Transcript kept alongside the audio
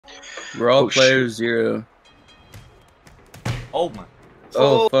We're all Oh, player 0. Oh my.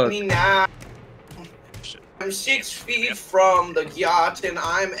 Oh fuck. Me now. I'm 6 feet from the yacht and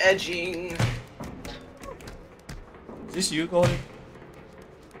I'm edging. Is this you, Golden?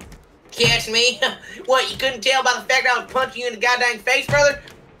 Catch me? What, you couldn't tell by the fact I was punching you in the goddamn face, brother?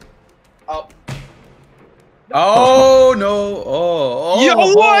 Oh. Oh no! Oh, Yo,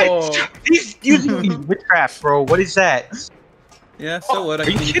 oh, what? oh. He's using witchcraft, bro. What is that? Yeah, so what? Are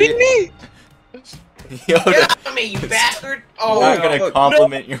you kidding me? Yoda, Get off of me, you bastard! Oh, I'm not no. gonna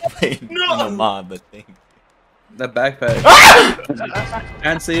compliment your weight No. on the mod, but thank you. The backpack.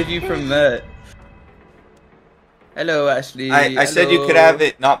 Can't save you from that. Hello, Ashley. I said you could have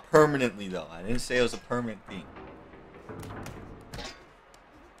it not permanently though. I didn't say it was a permanent thing.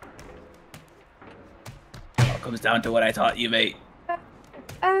 It all comes down to what I taught you, mate.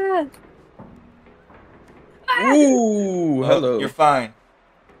 Ah. Ooh, hello. You're fine.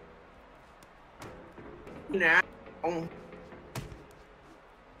 Now.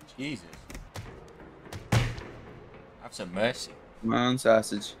 Jesus. Have some mercy. Come on,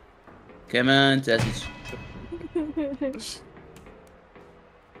 sausage. Come on, sausage.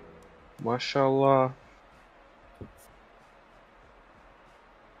 Mashallah.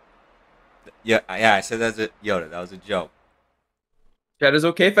 Yeah, I said that's a Yoda. That was a joke. Chad, is it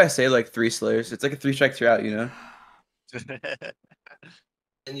okay if I say like 3 slayers? It's like a 3 strikes you're out, you know?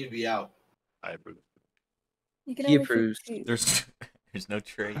 And you'd be out. I approve. You can He only fit approves. 2. There's no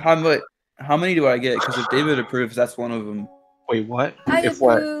trade. How many do I get? Because if David approves, that's one of them. Wait, what? I If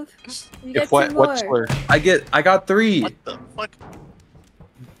what? approve. You get If what? 2 What more. slur? I got 3. What the fuck?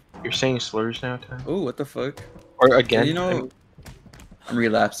 You're saying slurs now, Ty? Ooh, what the fuck? Or again? You know, I'm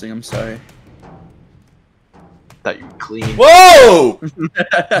relapsing. I'm sorry. That you clean. Whoa!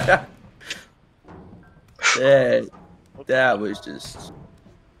 that was just.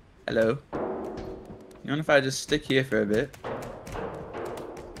 Hello. You know, if I just stick here for a bit.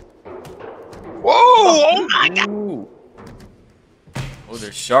 Whoa! Oh my god! Ooh. Oh,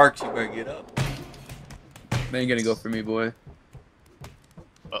 there's sharks. You better get up. They ain't gonna go for me, boy.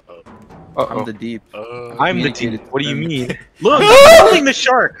 Uh-oh. I'm the deep. I'm the Communicated team. What do you them. mean? Look, I'm lifting the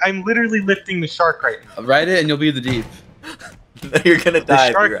shark. I'm literally lifting the shark right now. Write it and you'll be the deep. You're gonna die.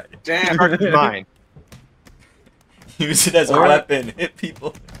 if shark- you're right. The shark is mine. Use it as a Alright. weapon. Hit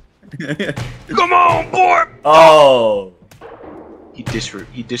people. Come on, boy! Oh. He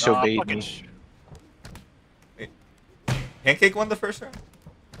disobeyed fucking me. sh- Pancake won the first round.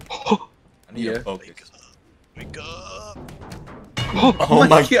 I need Yeah. to focus. Wake up. Oh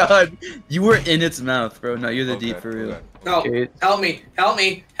my god. You were in its mouth, bro. No, you're the Okay, deep for real. okay. No, Okay. help me, help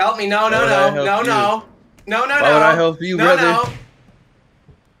me, help me. No, Why no, would I no, help no, you? no. No, no, Why no. would I help you, no, brother? No.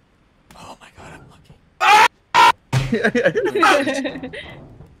 Oh my god, I'm lucky.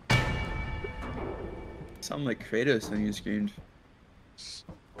 Sound like Kratos when you screamed.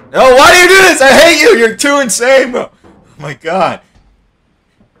 No, why do you do this? I hate you. You're too insane, bro. Oh my god.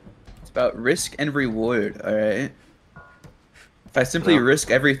 It's about risk and reward, alright? If I simply No.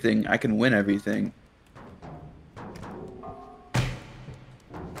 risk everything, I can win everything.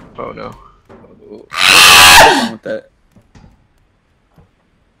 Oh no. Oh, what's wrong with that?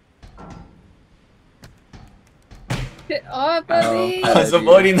 Get off of Ow. me! I was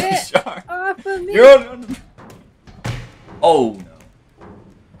avoiding the Get shark. off of me! You're on. Oh no.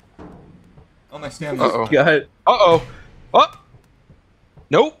 Oh my stamina. Uh-oh. God. Uh-oh. Oh!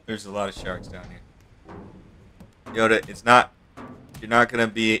 Nope. There's a lot of sharks down here. Yoda, it's not. You're not gonna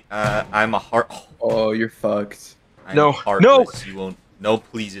be. I'm a heart. Oh, you're fucked. I'm No, heartless. You won't. No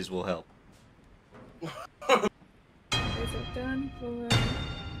pleases will help. Is it done for?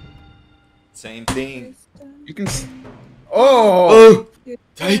 Same thing. Is it done You can s- for? Oh! Good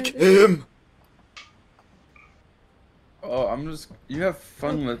Take God. him. Oh, I'm just. You have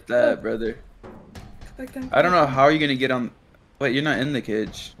fun with that, brother. Like that. I don't know how you're gonna get on. Wait, you're not in the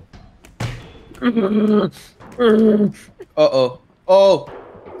cage. Uh-oh. Oh!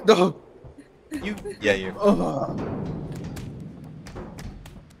 No! You. Yeah, you're. Oh!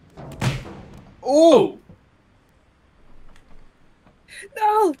 Oh!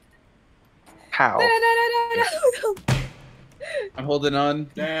 No! How? No, no, no, no, no, no! I'm holding on.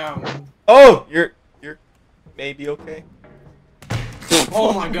 Damn. Oh, you're maybe okay.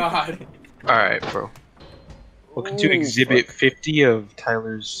 Oh my god. Alright, bro. Welcome to Ooh, Exhibit fuck. 50 of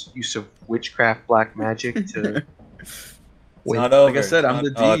Tyler's use of witchcraft black magic to... It's Wait, not over. like I said, It's I'm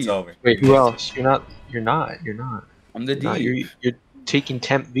not- the Oh, it's deep. over. Wait, who else? You're not. I'm the You're not. deep. You're taking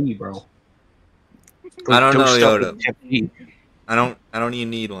Temp V, bro. I don't know, stuff Yoda. with Temp V. I don't even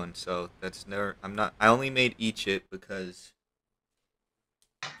need one, so that's never. I'm not. I only made each it because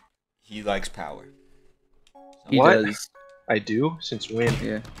he likes power. He What? does. I do? Since when?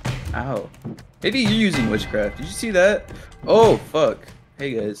 Yeah. Ow. Maybe you're using witchcraft. Did you see that? Oh, fuck.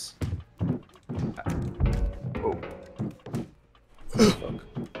 Hey, guys. Oh. Fuck.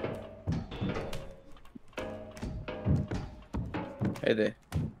 Hey there.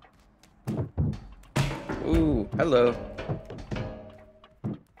 Ooh, hello.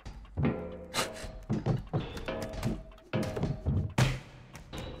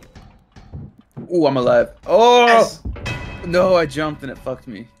 Ooh, I'm alive. Oh! Yes. No, I jumped and it fucked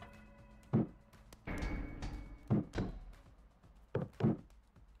me.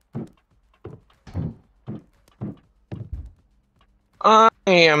 I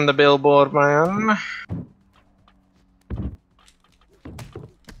am the billboard man.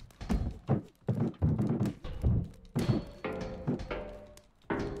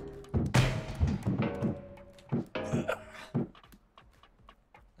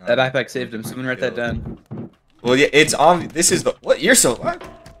 That backpack saved him. Someone write that down. Well, yeah, it's on. This is the what? You're so what?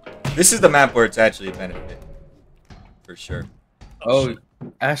 This is the map where it's actually a benefit, for sure. Oh,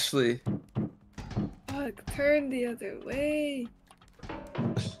 Ashley. Fuck, turn the other way.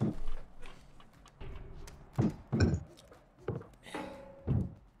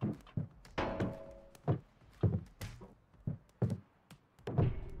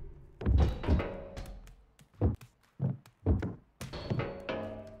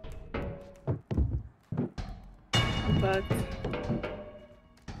 Fuck.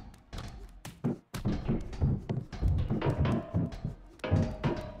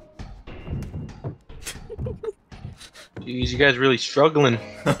 Jeez, you guys really struggling.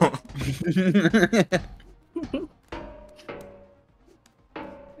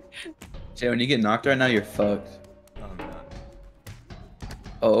 Jay, when you get knocked right now, you're fucked. Oh, I'm not.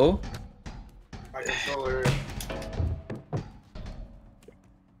 Oh? My controller.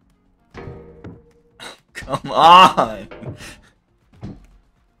 Come on.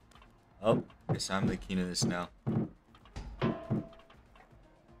 Oh, guess I'm the king of this now.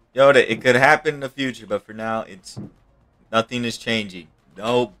 Yoda, it could happen in the future, but for now, it's nothing is changing.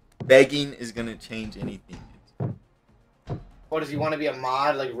 No begging is gonna change anything. What does he want to be a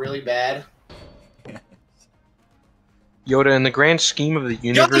mod like really bad? Yoda, in the grand scheme of the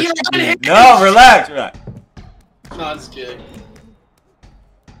universe, No, relax, relax. No, I'm just kidding.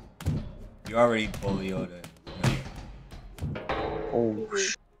 You already bully Yoda. oh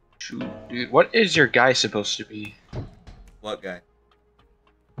shoot, dude, what is your guy supposed to be? What guy?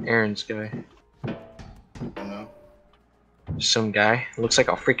 Aaron's guy. I don't know. Some guy. Looks like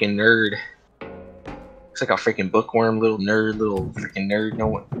a freaking nerd. Looks like a freaking bookworm, little freaking nerd. No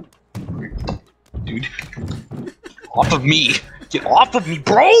one. Dude. Off of me! Get off of me,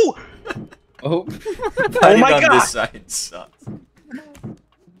 bro! Oh. Oh Fighting my on God. this side sucks.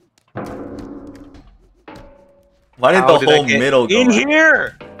 Why did How the did I whole get middle go in out?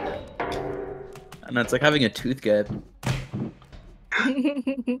 here? And it's like having a tooth gap.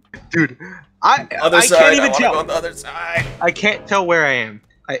 Dude, I Other side. can't even I wanna tell. go on the other side. I can't tell where I am.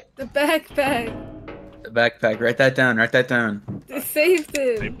 The backpack. The backpack. Write that down. Write that down. It saved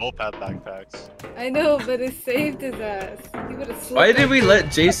They him. both have backpacks. I know, but it saved his ass. He would have slipped. Why did back we in.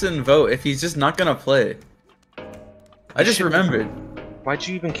 let Jason vote if he's just not gonna play? I just remembered. Why'd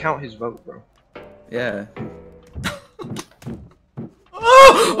you even count his vote, bro? Yeah.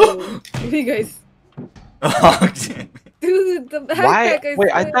 Oh, what do you guys? Oh, damn it. Dude, the backpack. Why?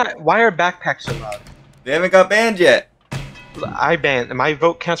 Wait, I swear. thought. Why are backpacks allowed? They haven't got banned yet. I banned. My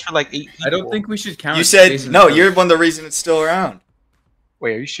vote counts for like 8 people. I don't think we should count. You said Jason's no. vote. You're one of the reason it's still around.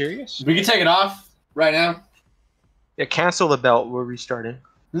 Wait, are you serious? We can take it off right now. Yeah, cancel the belt. We're restarting.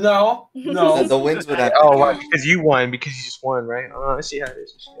 No, no. The wins would have. Oh, what? Because you won. Because you just won, right? Oh, I see how it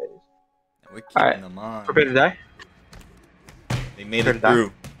is. I see how it is. We're keeping Alright. them on. Prepare to die. They made Prepare it to die.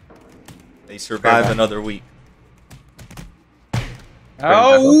 through. They survived die. another week.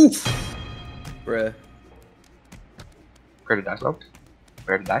 Oh! Bruh. Prepare to die, bro.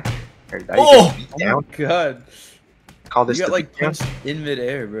 Prepare to die. Prepare to die. Oh! You get beat Oh down. my god. Call this You got the like beat down. punched in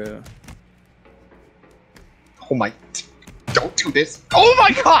midair, bro. Oh my! Don't do this. Oh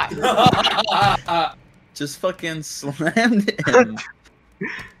my god! Just fucking slammed him. It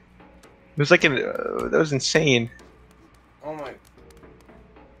was like that was insane. Oh my.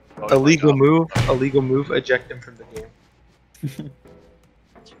 Oh, Illegal my move. Illegal move. Eject him from the game.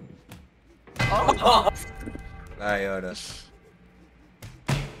 Bye, Yoda.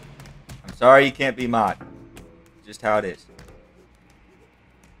 I'm sorry you can't be mod. Just how it is.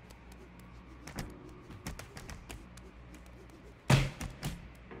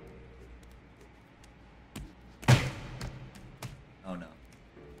 Oh no.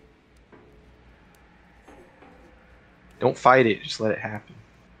 Don't fight it. Just let it happen.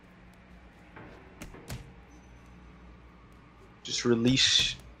 Just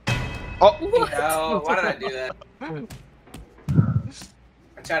release. Oh! No, why did I do that?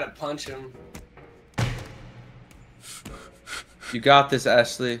 I tried to punch him. You got this,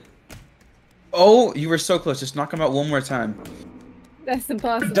 Ashley. Oh, you were so close. Just knock him out one more time. That's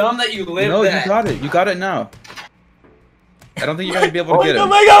impossible. Dumb that you lived No, that. you got it. You got it now. I don't think you're gonna be able to get Oh him.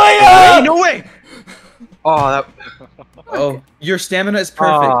 my god! Hey, no way! Oh, that. Oh, your stamina is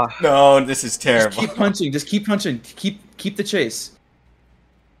perfect. No, this is Just terrible. keep punching. Just keep punching. Keep the chase.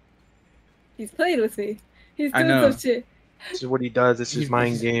 He's playing with me. He's I doing know. some shit. This is what he does. This is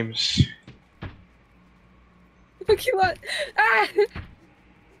mind games. Look, you want? Ah!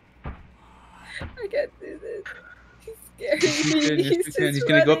 I can't do this. He's scaring me. He's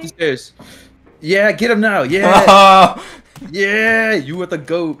gonna go up the stairs. Yeah, get him now. Yeah. Yeah, you with the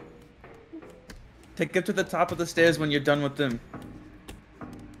goat. Take him to the top of the stairs when you're done with them.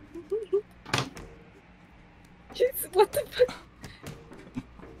 What the fuck?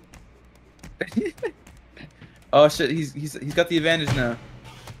 Oh shit, he's got the advantage now.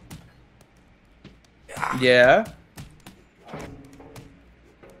 Yeah.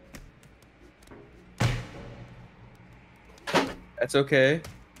 That's okay.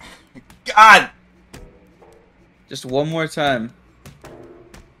 God! Just one more time.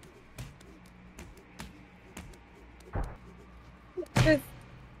 This-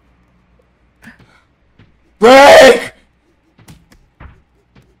 Break!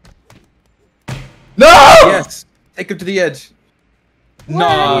 No! Yes. Take him to the edge.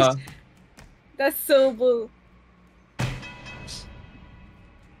 Nah. What? That's so bull.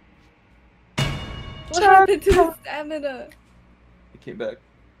 What happened to his stamina? He came back.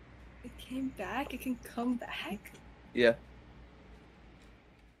 It came back? It can come back? Yeah.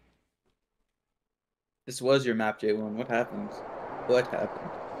 This was your map, J1. What happened? What happened?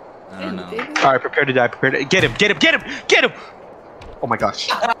 I don't know. All right, prepare to die. Prepare to get him. Get him. Get him. Get him. Oh my gosh.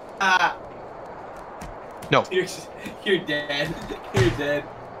 No. You're dead. You're dead.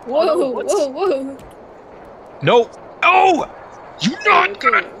 Whoa, whoa, whoa. No. Oh! You not.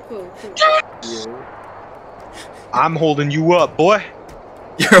 Cool. Yeah. I'm holding you up, boy.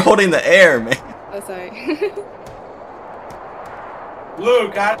 You're holding the air, man. Oh, sorry.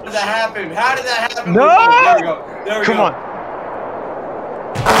 Luke, how did that happen? How did that happen? No! Luke? There we go. There we Come go. on.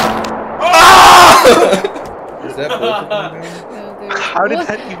 Is that both of them now? No, dude. How did What?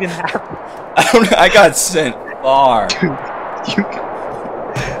 that even happen? I don't know. I got sent far. You.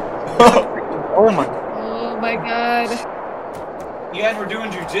 Oh my. Oh my god. You guys were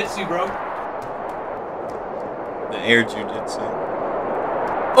doing jujitsu, bro. The air jujitsu.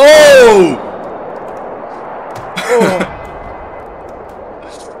 Oh!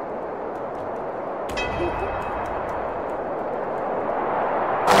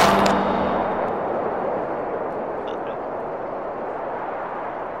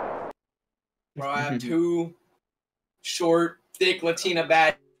 Bro, I have two short, thick Latina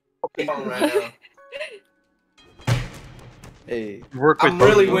bad on right now. Hey, Work with I'm both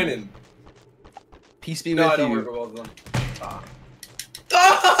really of them. winning. peace be No, I with don't work you. with both of them.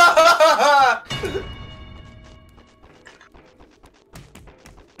 Ah.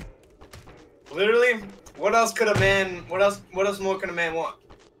 Literally, what else could a man? What else more can a man want?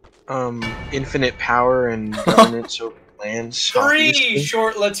 Infinite power and governance over lands. Three obviously.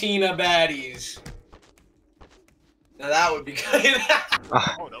 short Latina baddies. Now that would be good.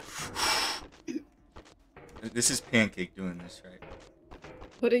 Oh no. This is Pancake doing this, right?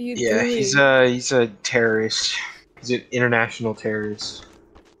 What are you Yeah, doing? he's a terrorist. He's an international terrorist.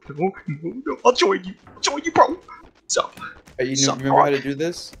 I'll join you. I'll join you, bro. So, You Suck remember how rock. to do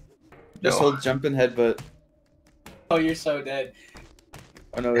this? Just No. hold jump and headbutt. Oh, you're so dead.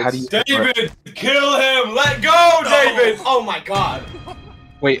 Oh no, How it's... do you- David, kill him! Let go, David! Oh my god.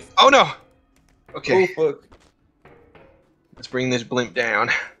 wait. Oh no. Okay, Oh fuck. let's bring this blimp down.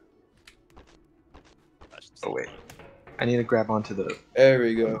 That's just Oh wait, I need to grab onto the. There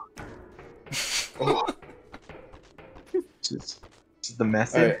we go. This is the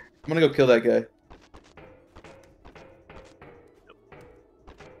method. Alright, I'm gonna go kill that guy.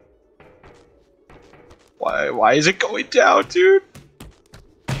 Why is it going down, dude?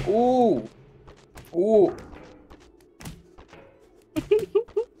 Ooh. Ooh.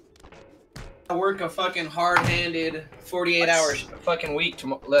 I work a fucking hard-handed 48 hours fucking week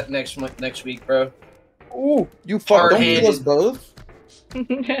next week, bro. Ooh. You fuck. Don't kill us Hard-handed. both.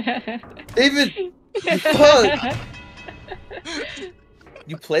 David. You fuck.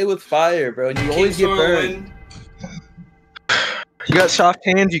 You play with fire, bro, and you always get burned. You got soft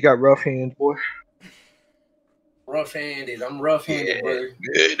hands. You got rough hands, boy. Rough-handed. I'm rough-handed, Yeah, brother.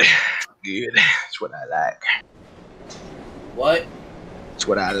 good. Good. That's what I like. What? That's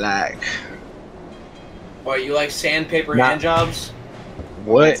what I like. What, you like sandpaper Nah. hand jobs?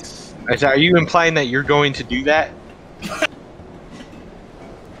 What? Are you implying that you're going to do that?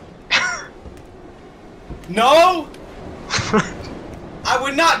 No! I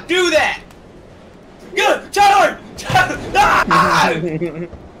would not do that! Good! Tyler! Ah!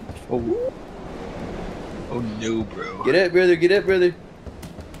 Oh. Oh no, bro. Get it, brother. Get it, brother.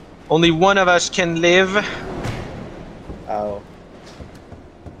 Only one of us can live. Ow.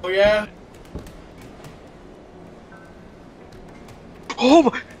 Oh yeah? Oh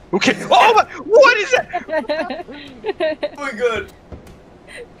my. Okay. Oh my. What is that? Doing good.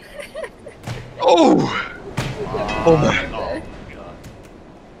 Oh. Oh my. Oh, God.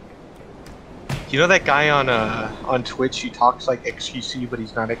 You know that guy on Twitch? He talks like XQC, but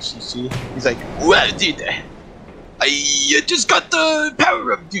he's not XQC. He's like, "Well, dude, I just got the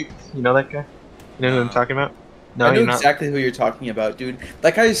power up, dude." You know that guy? You know who I'm talking about? No, I know you're not. exactly who you're talking about, dude.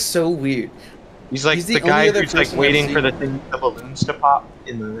 That guy is so weird. He's like He's the the guy only other who's like person I've waiting for seen. the balloons to pop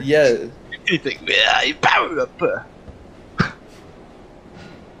in the. Yeah. He's like, "Yeah, power up."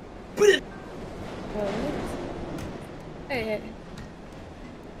 What? Hey,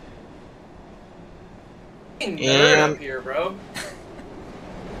 Nerd up here, bro.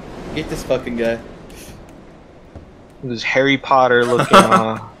 Get this fucking guy. This Harry Potter looking.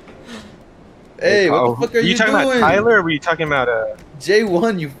 Hey, what the fuck are you you talking doing? about Tyler, or were you talking about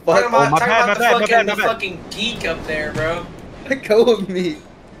J1, you Talking fuck. about, my talking bad, about my the bad, fucking, my the bad. fucking geek up there, bro. Let go of me.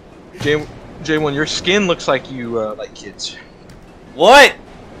 J1, your skin looks like you like kids. What?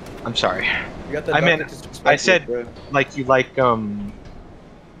 I'm sorry. You got the I Dr. meant- Disrespect I said- look, bro. Like you like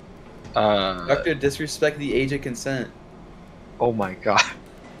Dr. Disrespect the age of consent. Oh my god.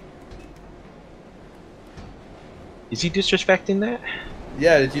 Is he disrespecting that?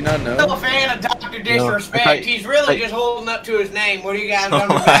 Yeah, did you not Still know? a fan of Dr. I Disrespect. thought- He's really I- just holding up to his name. What are you guys Oh gonna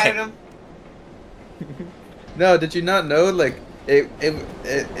be my. mad at him? No, did you not know? Like,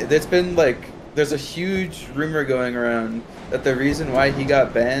 there's been like, there's a huge rumor going around that the reason why he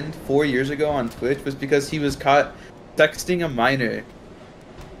got banned 4 years ago on Twitch was because he was caught texting a minor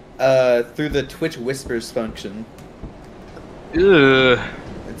through the Twitch Whispers function. Ugh.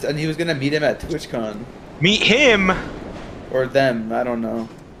 And he was gonna meet him at TwitchCon. Meet him. Or them, I don't know.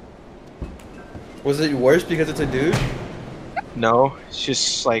 Was it worse because it's a dude? No, it's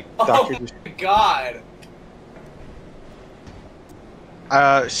just like Oh Dr. my god.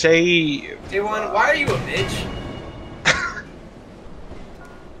 Say J1, why are you a bitch? I'm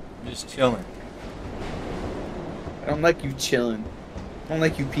just chilling. I don't like you chilling. I don't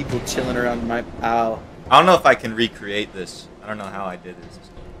like you people chilling around my pal. I don't know if I can recreate this. I don't know how I did this.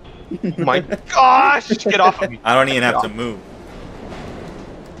 oh my gosh, get off of me. I don't even have to move.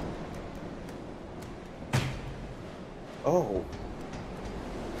 Oh.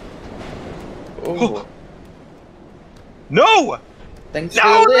 Oh. No! Thanks No, for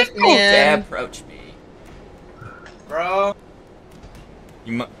the let lift, go, man. Approach me. Bro.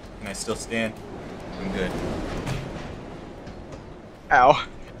 Can I still stand? I'm good. Ow.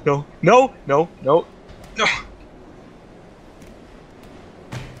 No, no, no, no, no.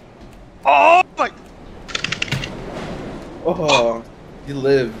 Oh my. Oh. You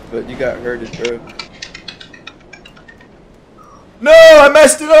live, but you got hurted, bro. No, I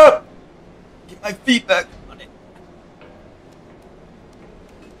messed it up! Get my feet back on it.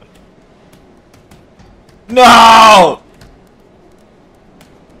 No!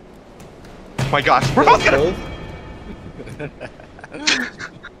 Oh my gosh, we're both gonna.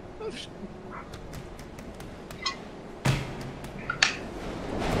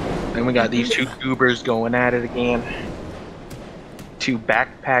 And we got these two goobers going at it again. Two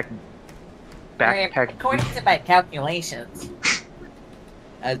backpack. According to my calculations.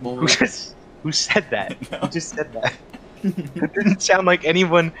 Who said that? No. Who just said that? That didn't sound like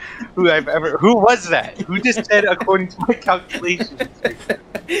anyone who I've ever. Who was that? Who just said according to my calculations?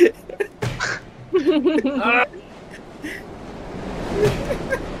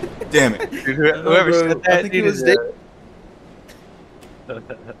 Damn it. Whoever bro, said that, I think it was needed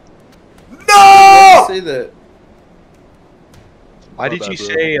No! Say that. Why did you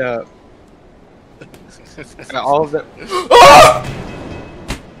say all of them? Ah!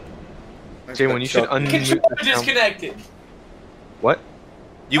 Jay, when you should unmute Controller the sound. disconnected. What?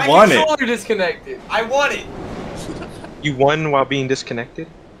 You My won it. controller disconnected. I won it. You won while being disconnected?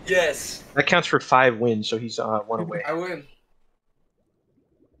 Yes. That counts for 5 wins, so he's 1 away. I win.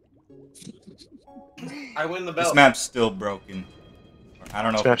 I win the This belt. map's still broken. I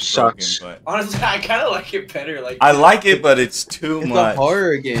don't know This if map it's broken, sucks. but Honestly, I kind of like it better. Like I like it, but it's too It's much. a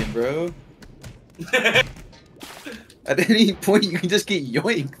horror game, bro. At any point, you can just get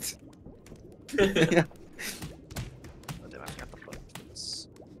yoinked. Yeah. Oh, damn, I forgot the buttons.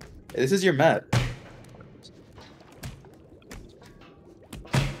 This is your map.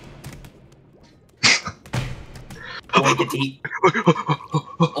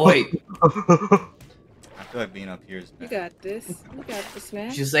 Oi, I feel like being up here is You bad. got this. You got this,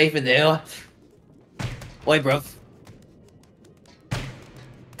 man. You safe in there? Oi, bro.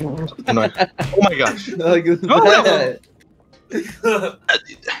 Oh my gosh. like, No.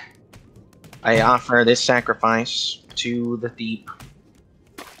 I offer this sacrifice to the deep.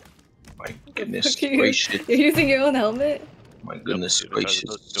 My goodness Okay, gracious. You're using your own helmet? My goodness Dude, it gracious.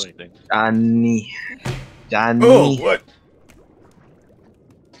 doesn't do anything. Danny. Danny. Oh, what?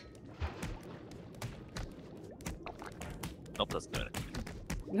 Nope, doesn't do anything.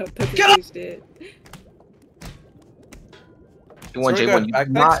 No, that's Get what you did. You want Swear to J1, God,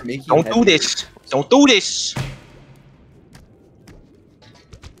 you backpacks not, make you don't do heavy. this. Don't do this. Oh,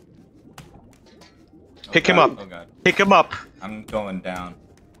 Pick him God. up. Oh god. Pick him up. I'm going down.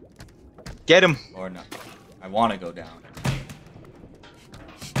 Get him. Or no. I want to go down.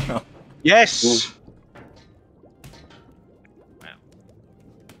 Yes.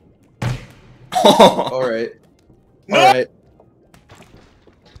 All right. All right.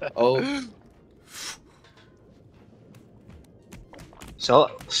 Oh,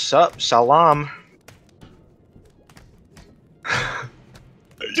 Salam.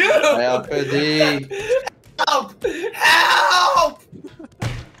 Dude! I offer thee. Help! Help!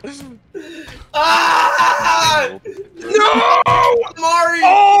 Ah! No! Mario!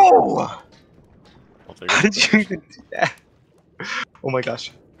 Oh! I'll take How it. did you even do that? Oh my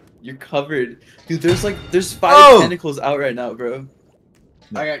gosh. You're covered, dude. There's 5 Oh! tentacles out right now, bro.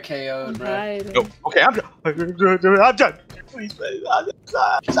 I got KO'd, bro. Hiding. No. Okay, I'm done. I'm done. Please, please. I'm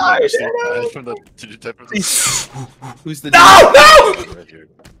sorry. Did you type from the Who's the No! No! right here?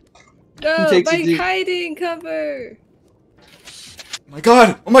 No, takes by it deep? hiding cover. Oh my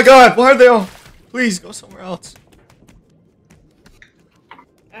god! Oh my god! Why are they all? Please go somewhere else.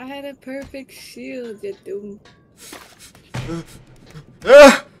 I had a perfect shield, you doom.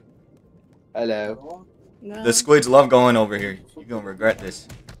 Ah! Hello. No. The squids love going over here. You're gonna regret this.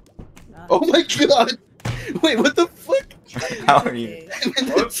 Oh my god. Wait, what the fuck? How are you? I'm in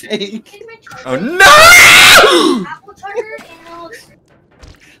the tank. Oh no! Apple charger and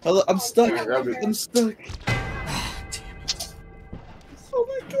Hello, I'm stuck. Grab it. I'm stuck. Oh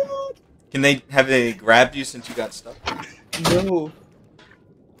my god. Have they grabbed you since you got stuck? No.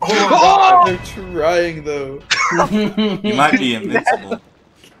 Oh my god! They're trying though. You might be invincible.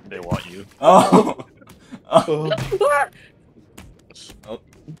 They want you. Oh. Oh.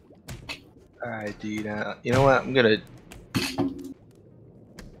 Alright, dude. You know what? I'm gonna.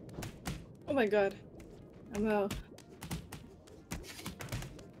 Oh my god. I'm out.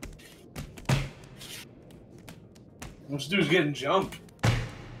 This dude's getting jumped.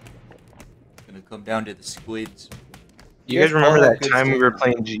 Gonna come down to the squids. You guys remember all that good time we stuff. were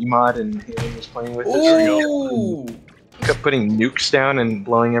playing Gmod and Hayden was playing with us? Ooh. He kept putting nukes down and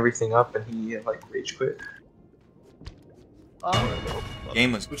blowing everything up, and he like rage quit.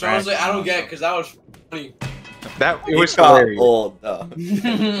 Game was. Which honestly, I crashing don't get also. because that was funny. That it It was got hilarious. old though.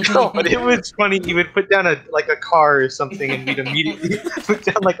 No, but it was funny. He would put down a car or something, and we'd immediately put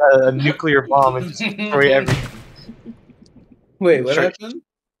down like a nuclear bomb and just destroy everything. Wait, what Sure. happened?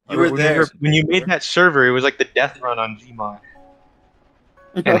 You were there. When you made that server. It was like the death run on Gmod,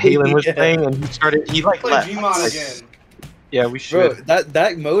 and Halen was Yeah. playing, and he like Play left. Gmod Like, again. yeah, we Bro, should.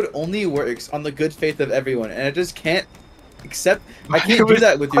 that mode only works on the good faith of everyone, and I just can't accept. I It can't do was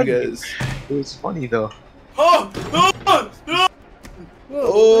that with funny. you guys. It was funny though. Oh!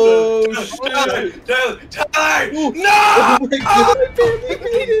 Oh shit! Tyler! Oh No! my god! I barely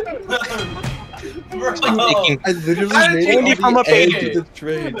made it. Bro! I literally How did made you it get on from the a edge page? of the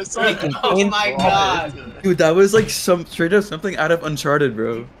train. Oh my god! Dude, that was like some straight up something out of Uncharted,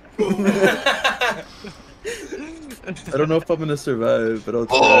 bro. I don't know if I'm gonna survive, but I'll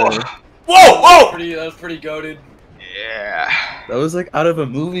try. Whoa! Whoa! That was pretty goated. Yeah. That was like out of a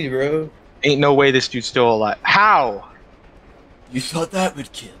movie, bro. Ain't no way this dude's still alive. How? You thought that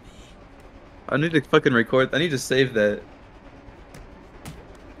would kill me? I need to fucking record. I need to save that.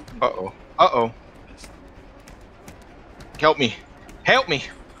 Uh-oh. Uh-oh. Help me. Help me.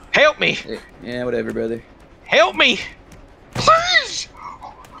 Help me. Yeah, whatever, brother. Help me. Please.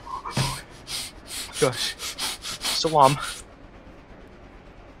 Gosh. Salam.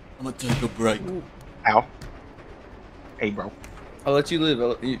 I'm gonna take a break. Ow. Hey, bro. I'll let you live.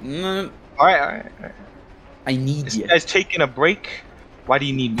 No, All right. I need This you. guy's taking a break. Why do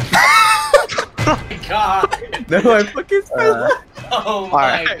you need me? Oh my god. No, I fucking Oh All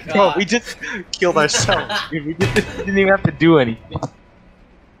my right, god. bro, we just killed ourselves. Dude. We didn't even have to do anything.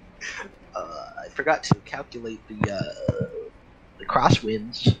 I forgot to calculate the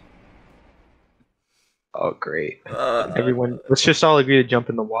crosswinds. Oh, great. Everyone, let's just all agree to jump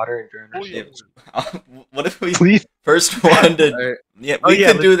in the water and drown ourselves. What if we Please, first one to? Alright. Yeah, Oh, we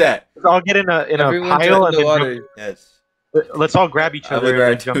yeah, can do that. let's all get in a Everyone pile jump in and the then water. Yes. let's all grab each I other would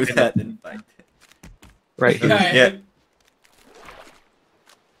rather and jump do in. that than fight. Right here.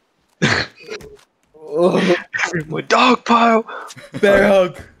 Yeah. Oh, Everyone, dog pile. bear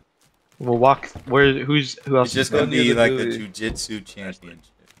hug. We'll walk. Who else? It's is just there? gonna near be the like a buoy. jujitsu championship.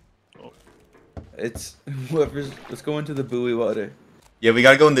 It's whoever's. Let's go into the buoy water. Yeah, we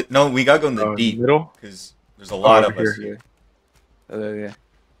gotta go in the we gotta go in the In the deep middle. because there's a lot over of us here. here.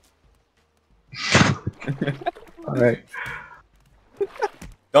 Okay. All right.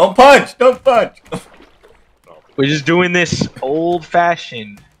 Don't punch! Don't punch! We're just doing this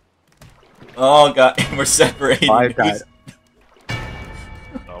old-fashioned. Oh god, we're separating. Five guys.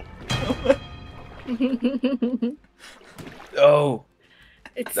 Oh.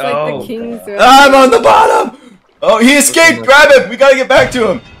 It's Oh, like the king's God. I'm on the bottom! Oh, he escaped! Grab him! We gotta get back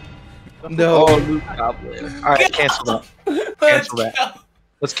to him! No. Oh, Luke Goblin. All right, cancel that. Cancel that.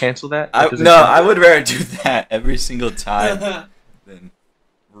 Let's cancel that. That doesn't No, count. I would rather do that every single time than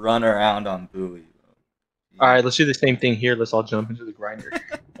run around on buoy. All right, let's do the same thing here. Let's all jump into the grinder.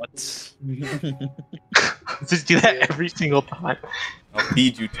 What? Let's just do that every single time. I'll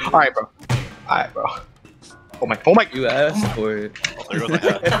feed you to All right, bro. All right, bro. Oh my! Oh my! You asked for it. Oh, there goes my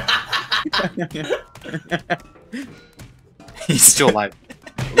hat. He's Still alive.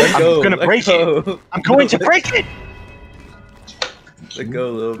 Let I'm go. gonna let break go. I'm going to break it. Let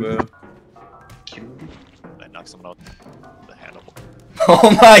go, little bro. I knocked someone out the Hannibal.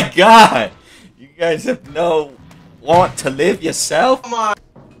 Oh my god! You guys have no want to live yourself? Come on.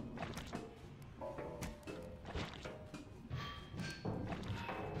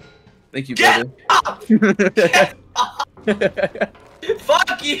 Thank you, Get brother.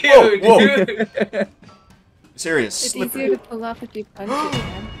 Fuck you, Whoa. dude. Serious. It's Slippery. easier to pull off if you punch it,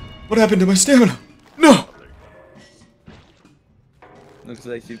 man. What happened to my stamina? No! Looks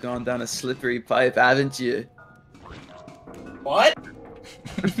like you've gone down a slippery pipe, haven't you? What?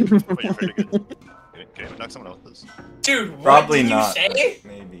 Wait, you're pretty good. Can I knock someone else's? Dude, what Probably did you not. say?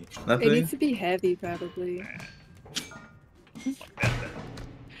 Maybe. It Nothing? needs to be heavy, probably. Fuck that then.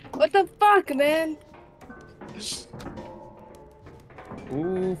 What the fuck, man?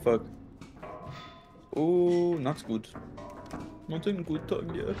 Ooh, fuck. Ooh, not good. Not in good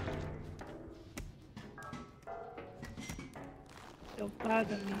time yet. Don't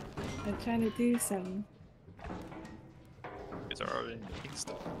bother me. I'm trying to do something. These are already in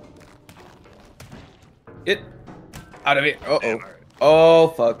stuff. Get out of here. Uh Damn, oh. alright. Oh,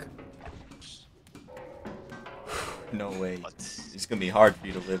 fuck. No way. What? It's gonna be hard for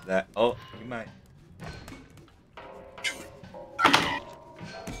you to live that. Oh, you might.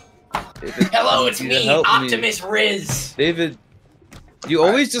 David, Hello, I it's need you to me, help Optimus Riz. David, you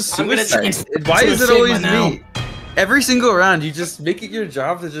always just I'm gonna suicide. change Why to is a it Sigma always now. me? Every single round, you just make it your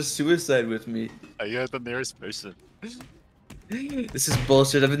job to just suicide with me. Are you the nearest person? This is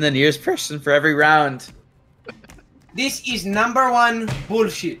bullshit. I've been the nearest person for every round. This is #1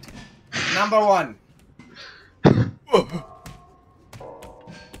 bullshit. #1.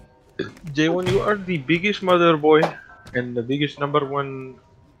 J1, you are the biggest mother boy and the biggest #1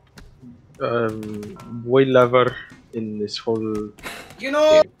 boy lover in this whole. You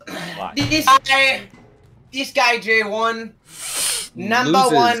know, Why? this guy J1, Loses.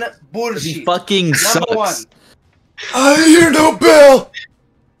 #1 He bullshit. fucking #1. sucks. I hear no bell!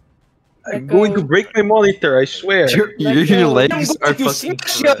 I'm going to break my monitor, I swear. Your I'm legs are going to fucking.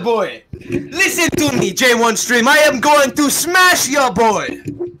 smash your boy. Listen to me, J1 stream. I am going to smash your boy.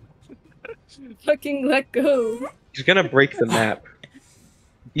 Fucking let go. He's gonna break the map.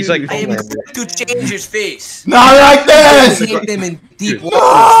 He's like, I am oh, going to change his face. Not like this! Take them in deep waters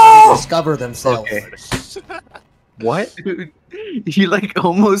No! to discover themselves. okay. What? Dude, he like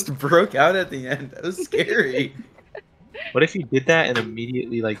almost broke out at the end. That was scary. What if he did that and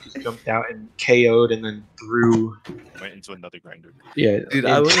immediately like just jumped out and KO'd and then threw? Went into another grinder. Yeah, Dude,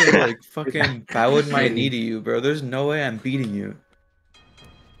 I would have like fucking bowed my knee to you, bro. There's no way I'm beating you.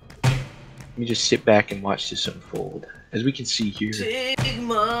 Let me just sit back and watch this unfold. As we can see here,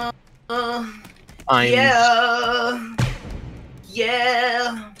 Sigma. I'm Yeah.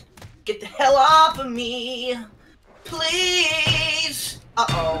 Yeah. Get the hell off of me. Please.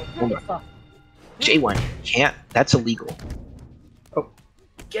 Uh-oh. J1 can't. That's illegal.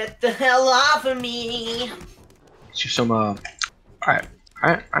 Get the hell off of me. Let's do some alright.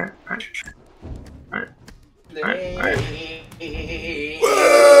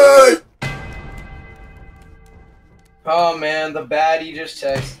 Oh man, the baddie just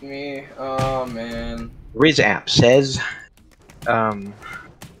texted me. Oh man. Riz app says, I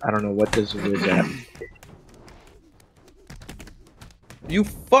don't know what does Riz app. You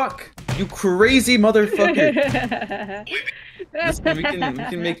fuck! You crazy motherfucker! Listen, we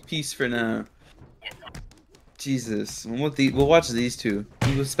can make peace for now. Jesus, we'll watch these two.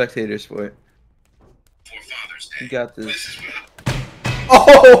 We'll be spectators for it. You got this.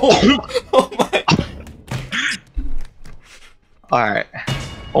 Oh! Oh my! Alright.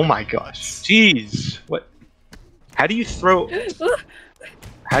 Oh my gosh. Jeez. What? How do you throw?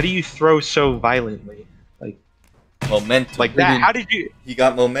 How do you throw so violently? Like Momentum. like that? How did you? He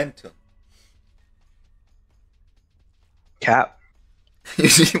got momentum. Cap.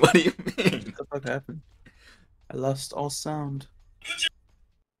 What do you mean? What the fuck happened? I lost all sound.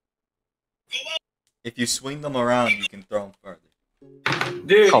 If you swing them around, you can throw them further.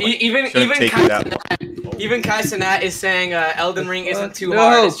 Dude, Oh, even Kai Cenat is saying Elden Ring isn't too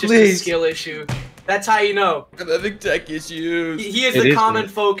hard. It's just a skill issue. That's how you know. I'm having tech issues. He is the common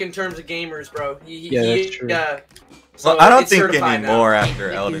folk in terms of gamers, bro. That's true. So Well, I don't think anymore after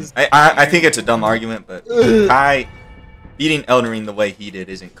Elden. I think it's a dumb argument, but Kai beating Elden Ring the way he did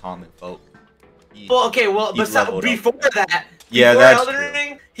isn't common folk. Well, okay, well, but before that, yeah, before that's Elden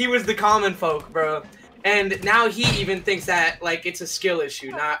Ring, he was the common folk, bro. And now he even thinks that like it's a skill issue,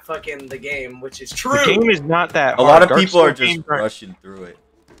 not fucking the game, which is true. The game is not that hard. A lot of Dark people Souls are just games aren't- rushing through it.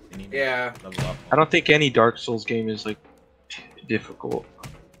 They need to Yeah. level up. I don't think any Dark Souls game is like difficult.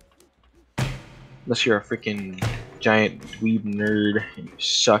 Unless you're a freaking giant dweeb nerd and you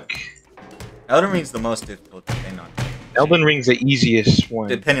suck. Elden Ring's the most difficult depending on Elden Ring's the easiest one.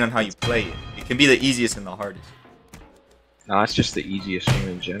 depending on how you play it. It can be the easiest and the hardest. No, it's just the easiest one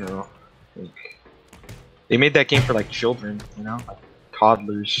in general. Like, they made that game for like children, you know, like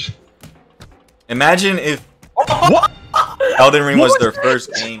toddlers. Imagine if Elden Ring was their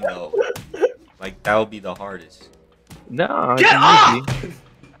first game though. Like that would be the hardest. No, Get it's easy.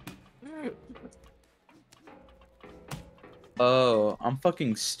 Oh, I'm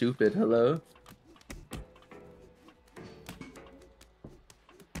fucking stupid. Hello?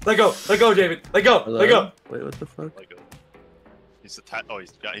 Let go, David. Let go, Hello? let go. Wait, what the fuck? Like, he's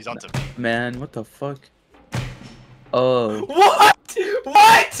he's onto. Man, what the fuck? Oh. What?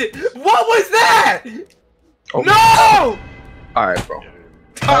 What? What was that? Oh. No! Alright, bro.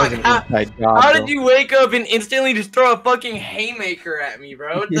 Dog, Inside job, how bro. did you wake up and instantly just throw a fucking haymaker at me,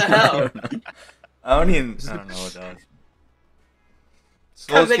 bro? What the hell? I don't know what that was. Cause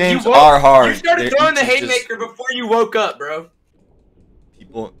Souls like, games you woke- are hard. You started They're throwing the easy, just- haymaker before you woke up, bro.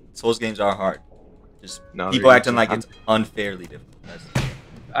 Souls games are hard. Just No, people they're acting easy. like it's unfairly difficult.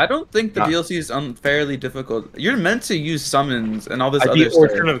 I don't think the Nah. DLC is unfairly difficult. You're meant to use summons and all this I other beat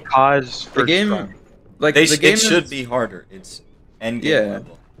Orphan stuff. of Cause The first game, try. like They the game it should is- be harder. It's end game Yeah.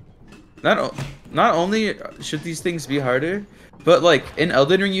 level. Not only should these things be harder, but like in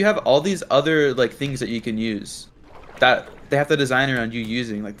Elden Ring you have all these other like things that you can use that they have to design around you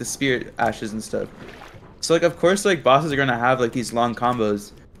using, like the spirit ashes and stuff. So like of course like bosses are gonna have like these long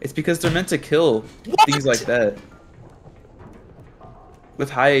combos. It's because they're meant to kill things like that. With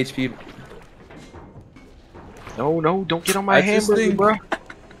high HP. No, don't get on my I just hamburger, think- bro.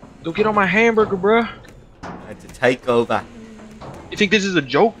 Don't get on my hamburger, bro. I had to take over. You think this is a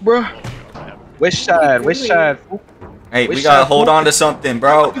joke, bro? West side, west side. fool. Hey, we Which gotta side, hold fool? on to something,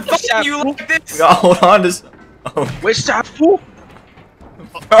 bro. Fucking you like We this? gotta hold on to something. Oh, West side, fool.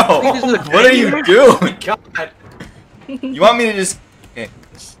 bro, this is a what are you game? doing? God. You want me to just... Okay.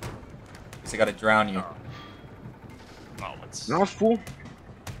 Guess I gotta drown you. Oh, let's. No, fool.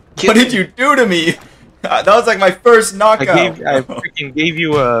 What did you do to me? That was like my first I knockout. freaking gave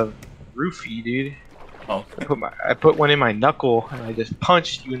you a roofie, dude. Oh, I put one in my knuckle and I just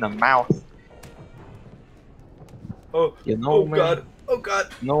punched you in the mouth. Oh, You know, oh man. god. Oh god.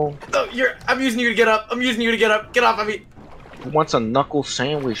 No, No, I'm using you to get up. I'm using you to get up. Get off of me. who wants a knuckle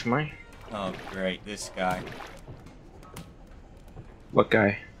sandwich, man? oh, great, this guy. What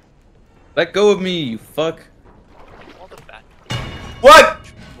guy? Let go of me, you fuck. All the bad. What?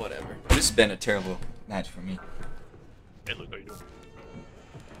 Whatever. This has been a terrible match for me. Hey, look, how you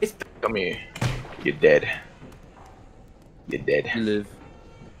doing? Come here. You're dead. You're dead. You live.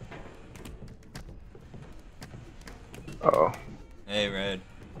 Uh oh. Hey, Red.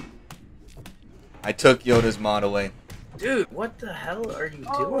 I took Yoda's mod away. Dude, what the hell are you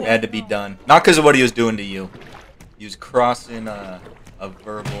doing? It had to be done. Not because of what he was doing to you. He was crossing a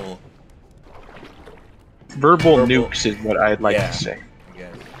verbal nukes is what I'd like to say. I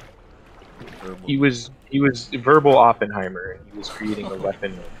guess. Verbal. He was verbal Oppenheimer, and he was creating a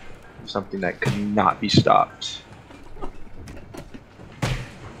weapon, something that could not be stopped.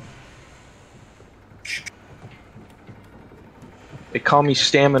 They call me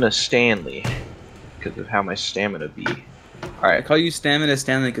Stamina Stanley because of how my stamina be. Alright, I call you Stamina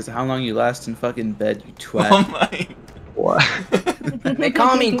Stanley because of how long you last in fucking bed, you twat. Oh my. What? They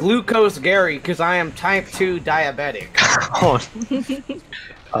call me Glucose Gary because I am type 2 diabetic.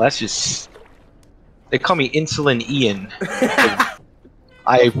 Oh, that's just... They call me Insulin Ian.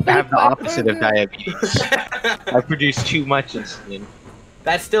 I have the opposite of diabetes. I produce too much insulin.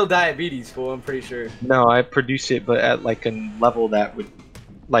 That's still diabetes, fool. I'm pretty sure. No, I produce it, but at like a level that would,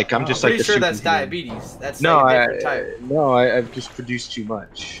 like I'm just pretty like. Sure that's superhuman. diabetes. That's no, like a different type. I've just produced too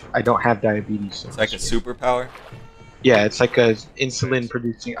much. I don't have diabetes. So It's like a superpower. Yeah, it's like a insulin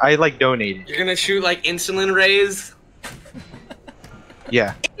producing. I like donated. You're gonna shoot like insulin rays.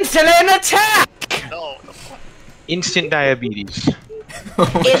 Yeah. Insulin attack! No. Instant diabetes. Oh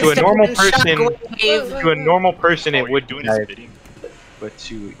To a normal person, shockwave. to a normal person, Oh, it you're would doing be his diabetes. bidding. But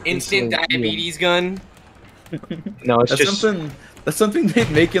to Instant insulin diabetes gun. Ian- No, it's That's just something. That's something they'd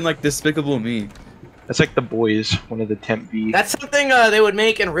make in like Despicable Me. that's like the boys, one of the temp B. That's something they would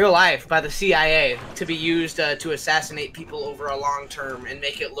make in real life by the CIA to be used to assassinate people over a long term and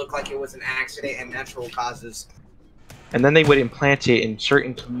make it look like it was an accident and natural causes. And then they would implant it in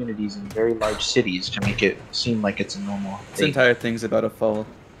certain communities in very large cities to make it seem like it's a normal This thing. entire thing's about a fall.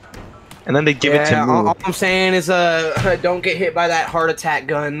 And then they give it to all me. I'm saying is don't get hit by that heart attack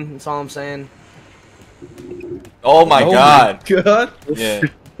gun. That's all I'm saying. Oh my god. My god. Yeah.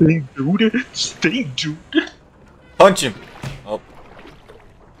 Stay, dude. Stay, dude. Punch him. Oh.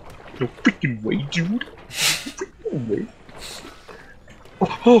 No freaking way, dude. No freaking way.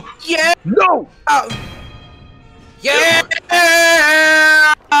 Oh, Yeah. no! Yeah.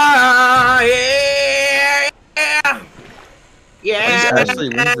 Yeah. Why does Ashley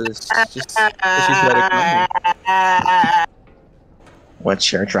win this? Just 'cause she's got a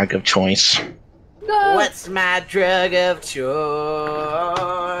What's your drug of choice? No. What's my drug of choice?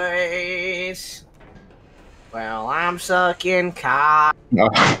 Well, I'm sucking cock. No.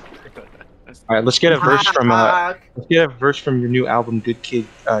 Alright, let's get a verse from let's get a verse from your new album, Good Kid,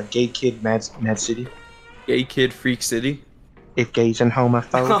 Gay Kid, Mad City. Gay Kid Freak City. If gays and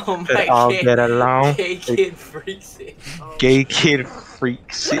homophobes Oh could my all God. get along. Gay kid freaks it. Gay Kid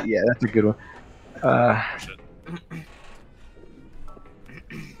Freak City. Yeah, that's a good one. Oh shit.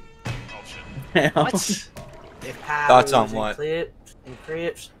 Oh shit. What? If Thoughts on Pyros what? and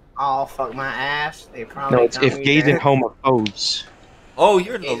Crips all fuck my ass, they probably No, it's don't if need gays and that. homophobes. Oh,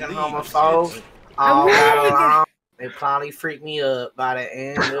 you're in the Gays lead. and homophobes Shit. all I'm got not. along. They probably freak me up by the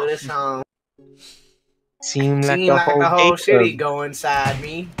end of the song. Seem like Seem the like the whole whole city gay go inside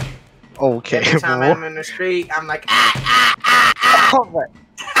me. club. Okay, Every time bro. I'm in the street, I'm like, ah.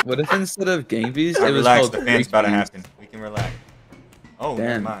 What if instead of Gang Bees, Alright, it was relax, called the fan's Freak about to Bees? happen. We can relax. Oh, never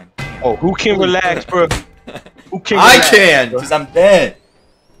Damn. mind. Oh, who can Holy relax, shit. bro? Who can I relax, can, bro? because I'm dead.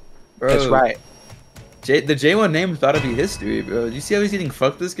 Bro, That's right. The J1 name thought to be history, bro. Do you see how he's getting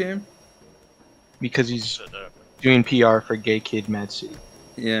fucked this game? Because he's Shut up. doing PR for Gay Kid Mad City.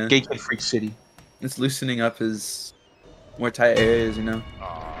 Yeah. Gay Kid Freak City. It's loosening up his more tight areas, you know.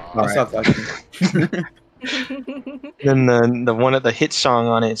 Aw. I'll stop talking. Then the one of the hit song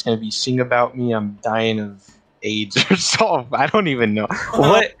on it is gonna be "Sing About Me, I'm Dying of AIDS" or something. I don't even know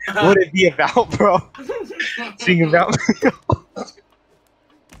what would it be about, bro. Sing about me.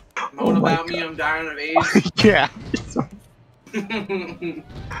 Moan Oh my about me, I'm dying of AIDS. Yeah.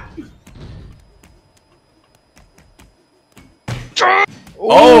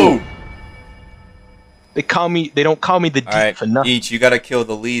 Oh! They call me. They don't call me the deep Alright, for nothing. Each, you gotta kill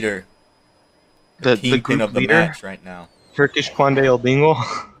the leader. The Kingpin group of the leader, match right now. Turkish Quande Dingle.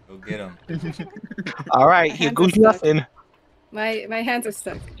 Go get him. All right, here Hands goes are stuck. nothing. My hands are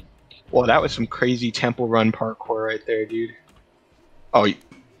stuck. Well, that was some crazy temple run parkour right there, dude. Oh,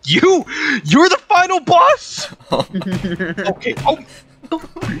 you're the final boss. Okay. Oh,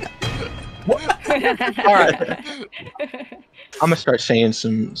 all right. I'm gonna start saying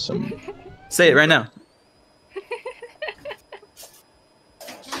some. Say it right now.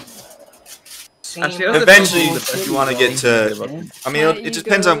 Actually, I was Eventually, thinking if you want to get to, I mean, My it just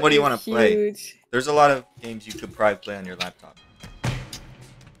depends on ego what do you is want to play. huge. There's a lot of games you could probably play on your laptop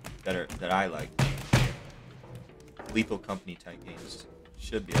that I like. Lethal Company type games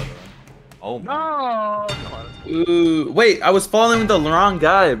should be able to run. Oh my. No! Come on. Ooh, wait, I was following the wrong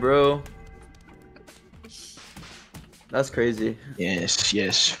guy, bro. That's crazy. Yes,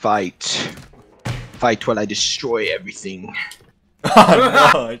 yes, fight. Fight while I destroy everything.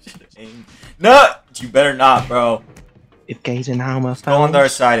 Oh no, I should aim. No! You better not, bro. If gays and homophones Go on their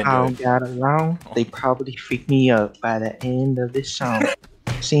side and all do it. got along, they probably freak me up by the end of this song.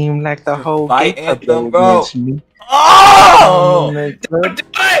 Seem like the whole Fight gay anthem, club bro. against me. Oh! Don't do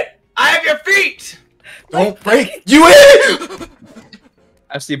it! I have your feet! Don't break. You in!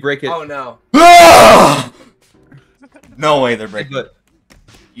 I see break it. Oh no. Ah! No way they're breaking. But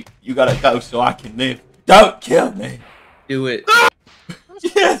You gotta go so I can live. Don't kill me. do it.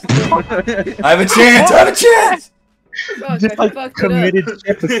 Yes. I have a chance. I have a chance. Fuck, Just I like fucked committed it up.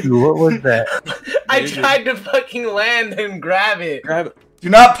 seppuku. What was that? I tried to fucking land and grab it. Grab it. Do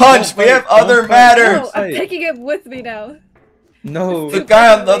not punch. Don't We fight, have other don't fight. matters. No, I'm taking it with me now. No. The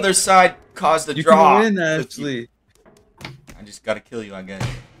guy on the other side caused the You draw. can win, Ashley. I just gotta kill you, I guess.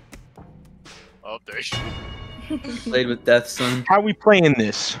 Oh, there you Played with death, son. How are we playing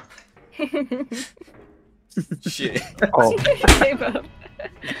this? Shit. Oh, Gave up.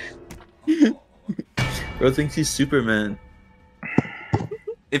 Bro thinks he's Superman.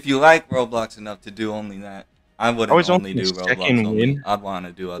 If you like Roblox enough to do only that, I wouldn't I was only only do the second Roblox only. win. I'd want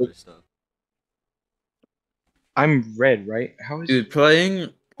to do other stuff. I'm red, right? How is Dude, playing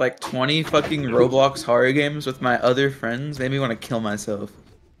like 20 fucking Roblox horror games with my other friends made me want to kill myself.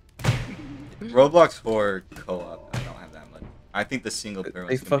 Roblox horror co-op, I don't have that much. I think the single player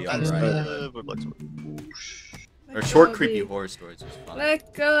They ones can be fucking alright. go. Or short creepy horror stories was fun.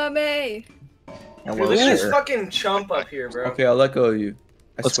 Let go of me. Dude, Hello, look at this sir. fucking chump up here, bro. Okay, I'll let go of you.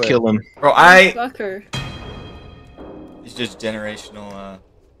 I Let's swear. kill him. Bro, Fucker. it's just generational,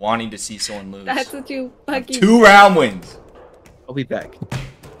 wanting to see someone lose. That's what you fucking. 2 round wins. I'll be back.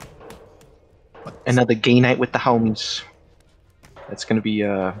 Another gay night with the homies. That's gonna be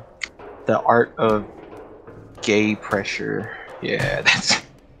the art of gay pressure. Yeah, that's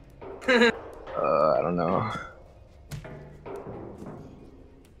I don't know.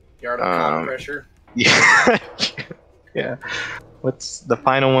 Yard of common pressure. Yeah. Yeah. What's the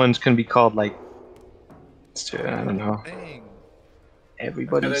final one's gonna be called? Like, I don't know. Dang.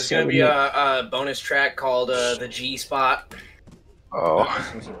 Everybody. There's gonna be a bonus track called the G Spot. Oh,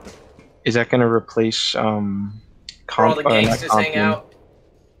 is that gonna replace Where all the not gangsters hang Compton? out.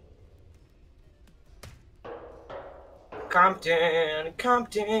 Compton,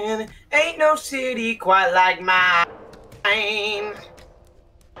 Compton, ain't no city quite like mine.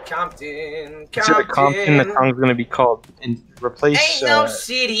 Compton, Instead of Compton, the song's gonna be called and replace. Ain't no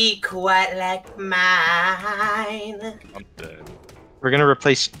city quite like mine. I'm dead. We're gonna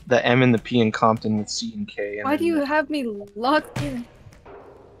replace the M and the P in Compton with C and K. And Why do then- you have me locked in?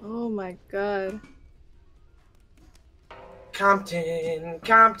 Oh my god. Compton,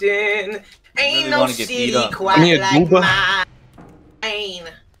 Compton, ain't Really no wanna get beat city up. quite I need a like gooba. mine.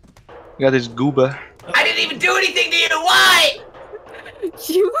 You got this gooba. I didn't even do anything to you. Why?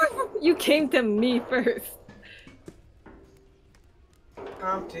 You came to me first.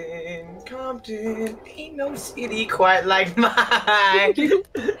 Compton, Compton, ain't no city quite like mine.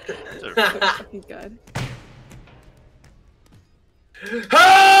 Fucking god.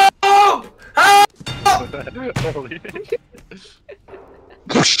 Help! Help! Holy.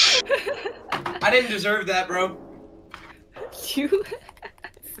 I didn't deserve that, bro. You.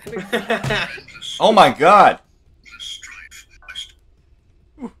 Oh my god.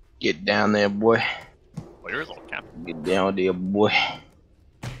 Get down there, boy. Well, yours all cap. Get down there, boy.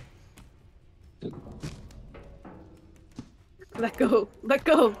 Let go. Let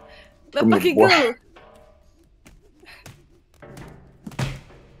go. Let Come here, fucking boy. go.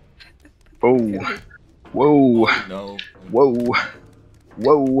 Whoa. Whoa. No. Whoa.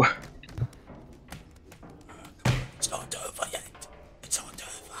 Whoa. It's not over yet. It's not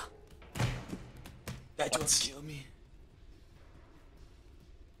over. That just kill me.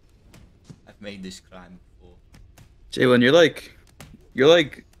 I've made this crime before. Jalen, you're like,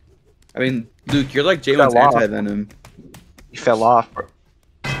 I mean, Luke, you're like Jalen's Fell off. anti-venom. He fell off, bro.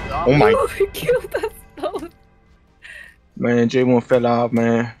 Oh my. You killed us both. Man, J1 fell off,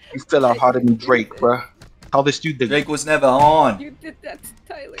 man. You fell off harder than Drake, bro. How this dude did. Drake was never on. You did that to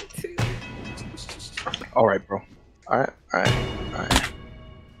Tyler too. Alright, bro. Alright.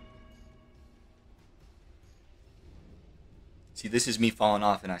 See, this is me falling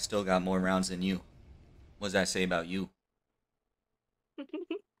off and I still got more rounds than you. What does that say about you?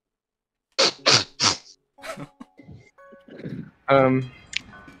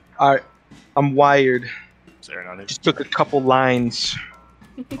 Alright. I'm wired. Serenade. Just took a couple lines.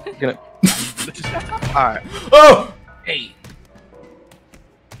 Gonna Alright. Oh! Hey.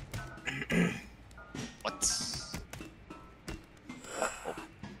 What?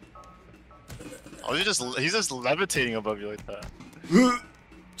 Oh, he's just levitating above you like that.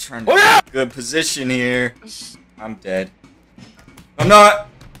 Trying to get a good position here. I'm dead. I'm not.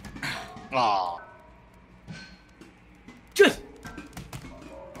 Aw. Just.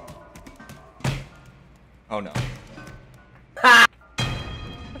 Oh no. Ha!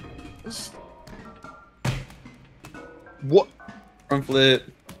 What? Front flip.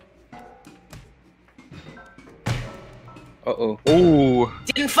 Uh-oh. Ooh.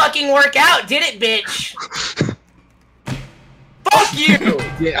 Didn't fucking work out, did it, bitch? Fuck you!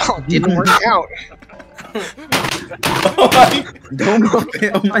 Yeah, didn't work out. Oh my.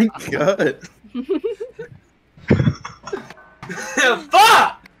 Oh my god.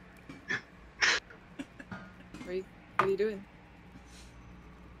 Fuck! What are you doing?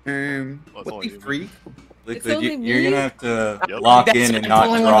 What all the you, freak? Liquid, only you're me? gonna have to Yep. lock That's in why and I'm not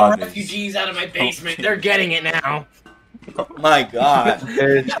pulling draw all the this. refugees out of my basement. They're getting it now. Oh my god.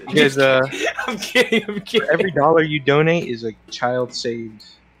 There's I'm kidding. I'm kidding. every dollar you donate is a child saved.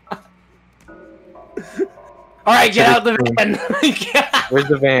 All right, get out the van. Where's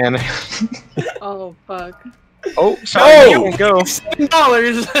the van? Oh fuck. Oh, sorry, No! you can't go.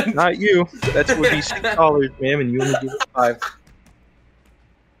 $7. Not you. That would be $6, ma'am, and you only give it 5.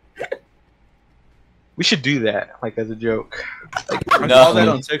 We should do that, like as a joke. I No. saw that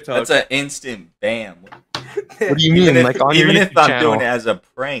on TikTok. That's an instant bam. What do you mean? Even if, Like on your even if YouTube I'm channel? doing it as a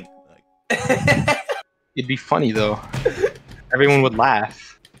prank. Like, It'd be funny though. Everyone would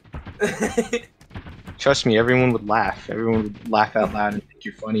laugh. Trust me, everyone would laugh. Everyone would laugh out loud and think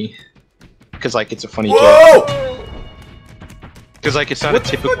you're funny. Because like it's a funny joke. whoa! Because like it's not a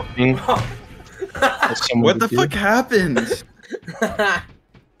typical thing. that someone What would the do. fuck happened?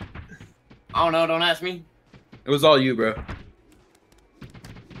 Oh no! Don't ask me. It was all you, bro.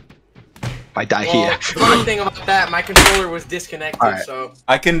 I die Well, here. funny thing about that, my controller was disconnected, Alright. so.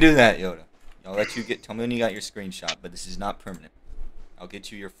 I can do that, Yoda. I'll let you get. Tell me when you got your screenshot, but this is not permanent. I'll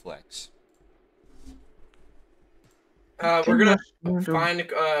get you your flex. We're gonna find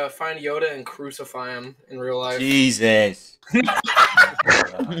Yoda and crucify him in real life. Jesus. No,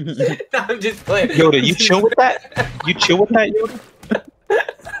 I'm just playing. Yoda, you chill with that? You chill with that, Yoda?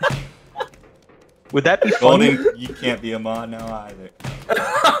 Would that be funny? Golden, you can't be a mod now either.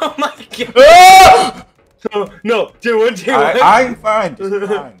 Oh my god! Ah! No, no, do one, do one. I'm fine. Just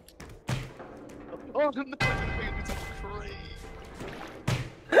fine. Oh, no.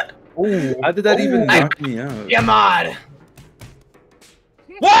 Ooh. How did that even Ooh. knock me out? Yeah, mod.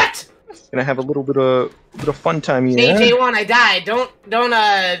 What? Gonna have a little bit of fun time here. Hey, J1, I died. Don't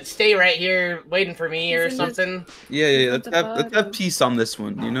stay right here waiting for me or Isn't it- something. Yeah. What Let's the have fuck? peace on this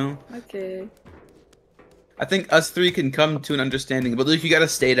one, you know? Okay. I think us three can come to an understanding, but Luke, you gotta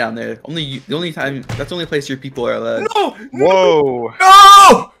stay down there. That's the only place your people are allowed. No! Whoa!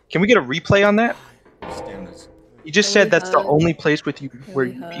 No! Can we get a replay on that? Stand this. You just Can said we that's the hug? only place with you where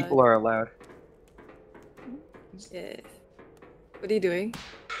Can we people hug? are allowed. Yeah. What are you doing?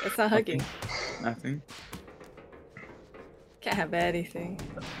 That's not hugging. Nothing. Can't have anything.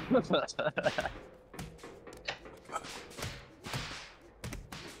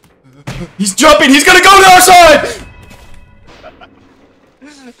 He's jumping! He's gonna go to our side!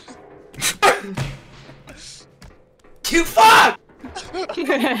 You fuck!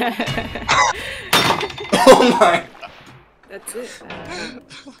 Oh my. That's it.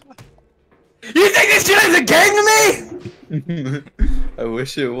 You think this shit is a game to me? I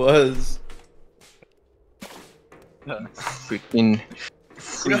wish it was. Freaking.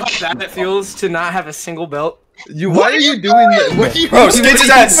 You know how bad it feels to not have a single belt? Why are you doing that? What are you Bro, doing? Skits is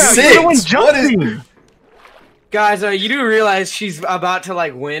at 6! What is... Guys, you do realize she's about to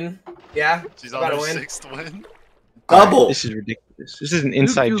like win? Yeah? She's About on her to win. 6th win. Double! This is ridiculous. This is an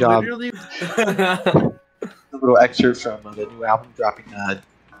inside You job. literally- A little excerpt from the new album dropping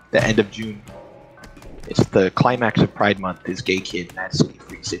the end of June. It's the climax of Pride Month. Is Gay Kid at Skate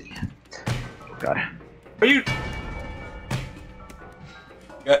Freak City. Oh god. Are you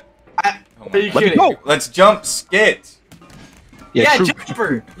Oh are you my- kidding? go. Let's jump Skits! Yeah, true.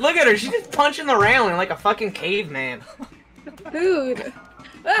 Jumper! Look at her, she's just punching the railing like a fucking caveman. Dude.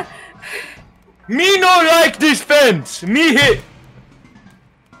 Ah. Me no like this fence! Me hit!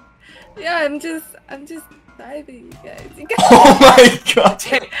 Yeah, I'm just diving, you guys. You guys. Oh my god!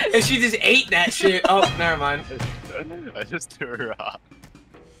 And she just ate that shit. Oh, never mind. I just threw her off.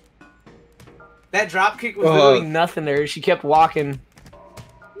 That drop kick was literally nothing there. She kept walking.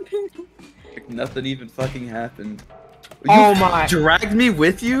 Like nothing even fucking happened. You my! dragged me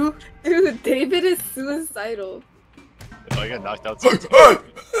with you? Dude, David is suicidal. If I get knocked out, Let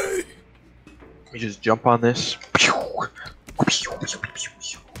me just jump on this.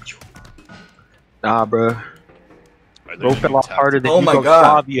 Nah, bro. Bro fell off harder than Oh my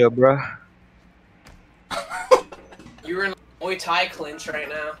God. Yugoslavia, bro. You're in a Muay Thai clinch right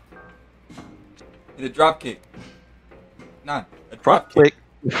now. Hit a drop kick. Nah, a Front drop kick.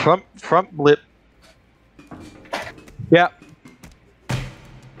 click. Front blip. Yeah.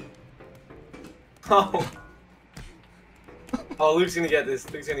 Oh. Oh, Luke's gonna get this.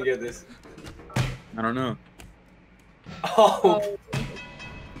 Luke's gonna get this. I don't know. Oh.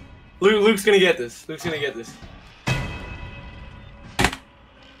 Luke's gonna get this. Luke's gonna get this.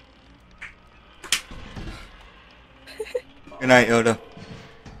 Good night, Yoda.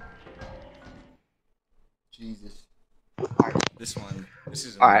 Jesus. This one. This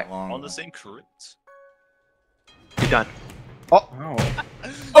is a Alright. long on one. the same crits. You're done. Oh.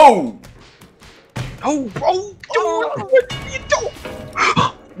 Oh! Oh, bro! What are you doing?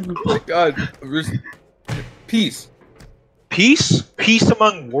 Oh my God. Peace. Peace? Peace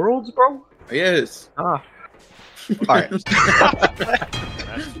among worlds, bro? Yes. Ah. Alright.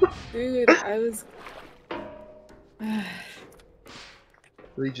 Dude, I was.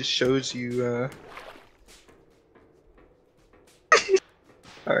 Really just shows you,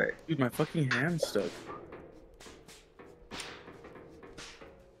 Alright. Dude, my fucking hand's stuck.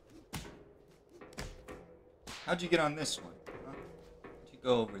 How'd you get on this one? Huh? How'd you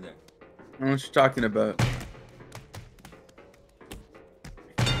go over there? I don't know what you're talking about.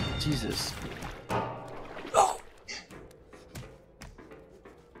 Jesus.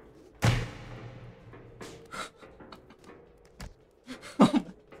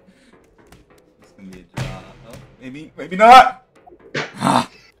 It's gonna be a draw. Oh, maybe not!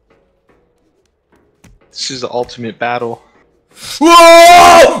 This is the ultimate battle.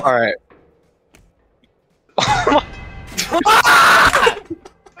 Whoa! Alright.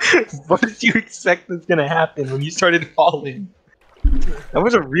 What did you expect was gonna happen when you started falling? That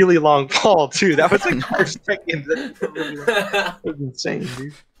was a really long fall, too. That was like 4 seconds. That was insane,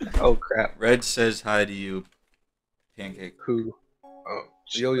 dude. Oh, crap. Red says hi to you, Pancake. Who? Oh,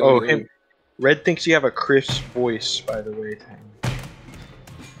 Yo, yo, oh yo. him. Red thinks you have a crisp voice, by the way, Tang.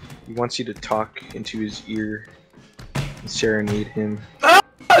 He wants you to talk into his ear and serenade him.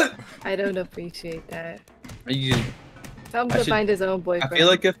 I don't appreciate that. You, Tell him I to should- find his own I boyfriend. feel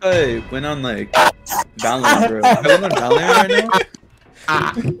like if I went on like Valorant, bro. If I went on Valorant right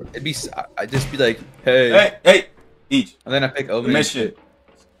now, it'd be. I'd just be like, hey, Hey! Each. and then I pick Omen. Mission.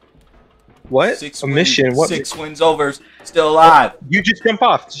 What? Six a wins, mission? What? 6 wins over. Still alive. You just jump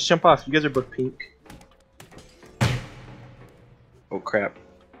off. Just jump off. You guys are both pink. Oh crap.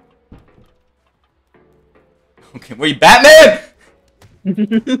 Okay, were you Batman?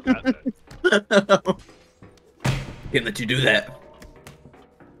 Can't let you do that.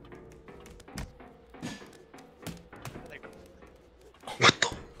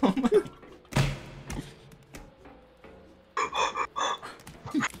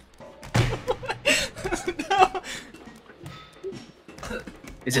 No.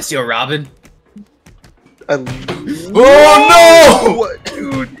 Is this your Robin? Oh no! What,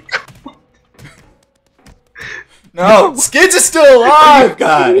 dude? No, Skids is still alive,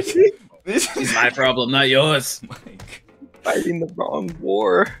 guys. This It's is my problem, not yours. Mike. Fighting the wrong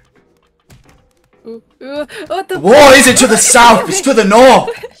war. Ooh, what the The war isn't to the south, it's to the north.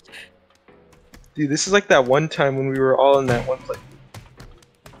 Dude, this is like that one time when we were all in that one place.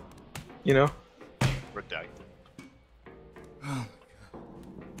 You know? Redacted.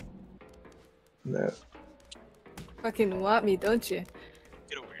 That. fucking want me, don't you?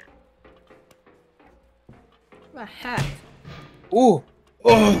 Get over here. My hat. Ooh.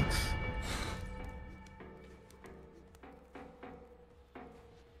 Oh.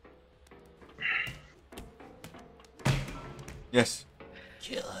 Yes.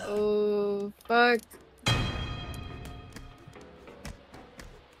 Oh, fuck.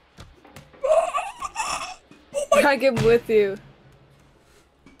 Drag him with you.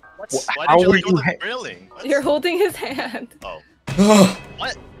 Why how did you were let go you of ha- the railing? What? You're holding his hand. Oh.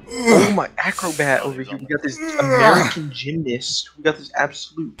 What? Oh my acrobat over here. We got this American gymnast. We got this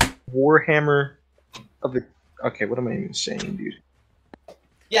absolute warhammer of the. Okay, what am I even saying, dude?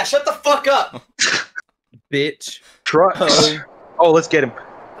 Yeah, shut the fuck up. Bitch. Trucks. Oh, let's get him.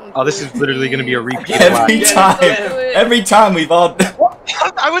 Oh, this is literally gonna be a repeat. of Every last- time. Do it. Every time we've all.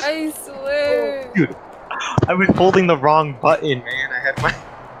 I swear. Dude, I was holding the wrong button, man. I had my.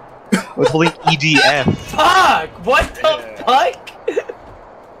 I was holding EDF. Fuck! What the Yeah. fuck?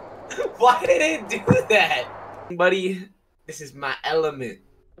 Why did it do that? buddy. This is my element.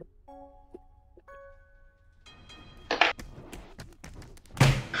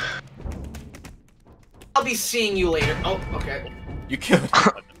 I'll be seeing you later. Oh, okay. You killed.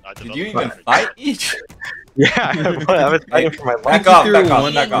 I Did you even fight each? Yeah, I was fighting for my life. Back off, back off,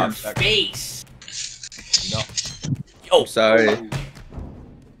 one back In off, your back off. face. No. Oh, sorry.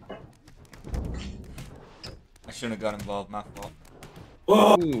 I shouldn't have got involved. My fault.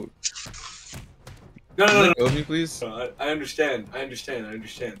 Oh. Ooh. No, no, no, Go me, please. no. I understand. I understand. I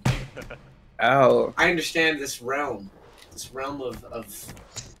understand. Ow. I understand this realm. This realm of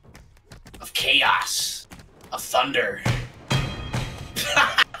chaos. Of thunder.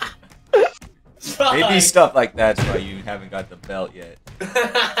 Maybe stuff like that's why you haven't got the belt yet.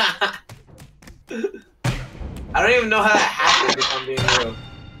 I don't even know how that happened, if I'm being real.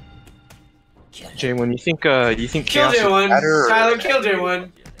 J1, you think Kill chaos is J1. better? Or... Tyler, kill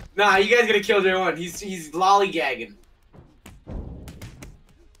J1. Nah, you guys gotta kill J1. He's lollygagging.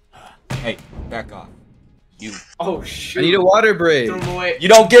 Hey, back off. You. Oh shoot. I need a water break. Throw him away. You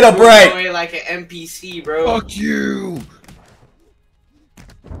don't get a Throw him break. away like an NPC, bro. Fuck you.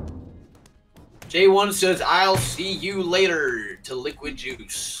 J1 says, "I'll see you later." To Liquid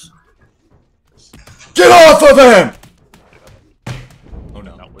Juice. Get off of him! Oh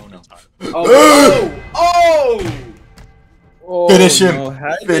no! Oh no! Oh! Oh, Finish him. no.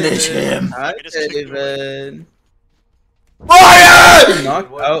 Hi, Finish David. him. Hi, Just kick him. David. Fire!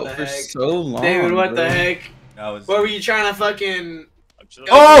 Knocked What out the for heck? so long. David, what bro. the heck? That was What were you trying to fucking?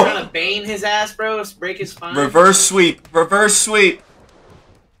 Oh! You trying to bane his ass, bro? Break his spine? reverse sweep. Reverse sweep.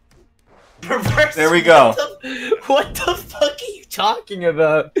 Reverse. There we go. What the fuck are you talking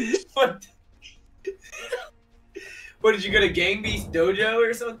about? What? What did you go to Gang Beast Dojo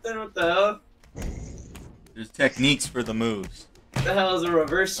or something? What the hell? There's techniques for the moves. What the hell is a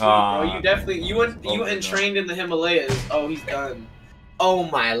reverse sweep, bro? You definitely you went trained in the Himalayas. Oh, he's done. Oh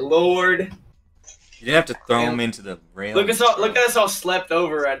my lord! You didn't have to throw him into the rail. Look at us all slept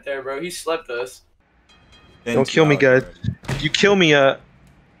over right there, bro. He slept us. Don't kill me, guys. If you kill me, a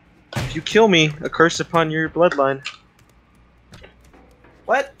curse upon your bloodline.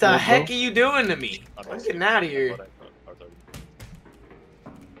 What the Bro. heck are you doing to me? I'm getting out of here.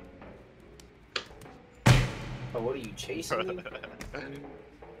 Oh, what are you chasing me?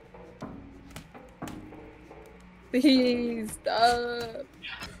 Please stop.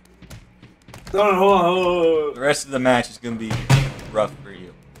 No, hold on. The rest of the match is gonna be rough for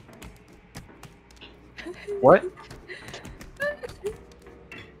you. What?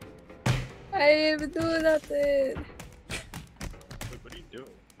 I didn't even do nothing. What are you doing?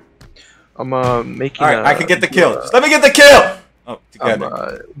 I'm making. All right, I can get the kill. Just let me get the kill. Oh, I'm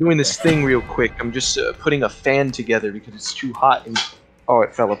together. doing this thing real quick. I'm just putting a fan together because it's too hot and oh,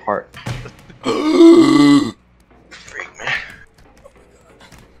 it fell apart. Freak, man.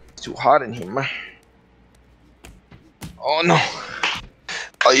 It's too hot in here, man. Oh no.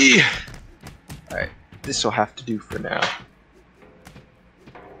 Aye. Alright, this will have to do for now.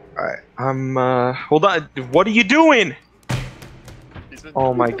 Alright, hold on. What are you doing?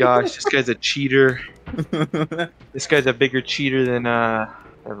 Oh my gosh, this guy's a cheater. This guy's a bigger cheater than,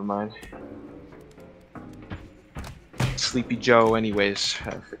 never mind. Sleepy Joe anyways.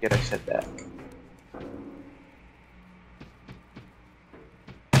 I forget I said that.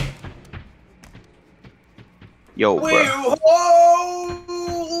 Yo, bro. Will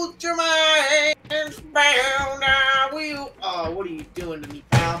hold your minds bound. I will. Oh, what are you doing to me,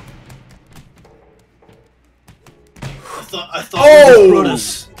 pal? I thought we was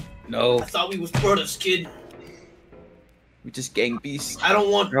brothers. No, I thought we was brothers, kid. we just gang beasts. I don't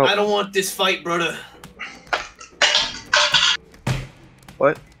want this fight, brother.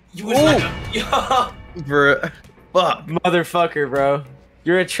 What? You was like a Bruh. Fuck. motherfucker, bro.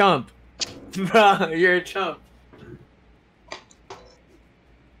 You're a chump, bro. You're a chump.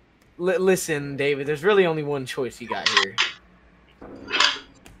 Listen, David. There's really only one choice you got here.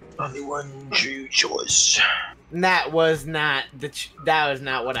 Only one true choice. And that was not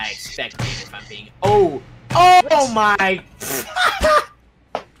what I expected. If I'm being oh my.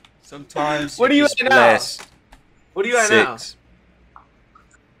 Sometimes What are you just at now? bless. What are you at now? 6.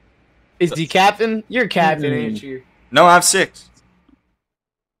 Is he captain? You're captain, ain't you? No, I have 6.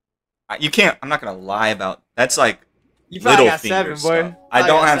 You can't. I'm not gonna lie about. That's like You probably little got 7, finger boy. stuff. I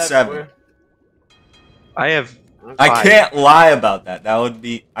don't have 7. boy. I have. I 5. can't lie about that. That would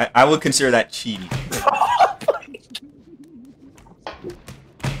be. I would consider that cheating.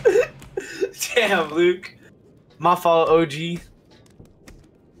 Damn, Luke. My fault, OG.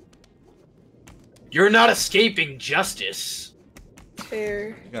 You're not escaping justice. Fair.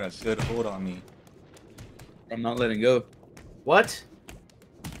 You got a good hold on me. I'm not letting go. What?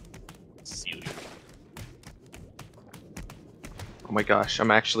 See you. Oh my gosh,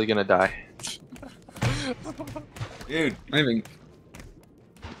 I'm actually gonna die. Dude, I even.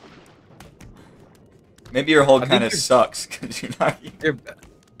 maybe your hold I think kind of you're- sucks because you're not. Your,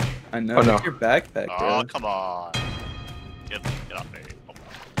 I know. Oh, no. It's your backpack, bro. Oh, come on. Get off me.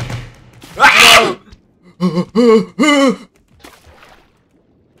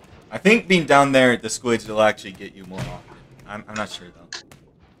 I think being down there at the squids will actually get you more often. I'm not sure though.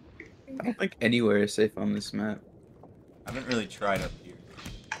 I don't think anywhere is safe on this map. I haven't really tried up here.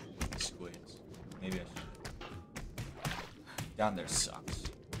 The squids. Maybe I should. Down there sucks.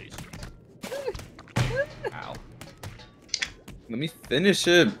 Ow. Let me finish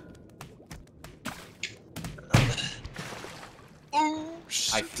him.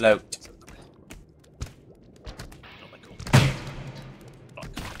 I float. Don't let go. Fuck.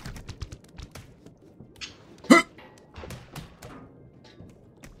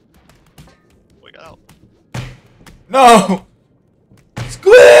 Wake out. No!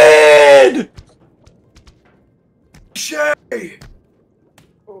 Squid! Shay!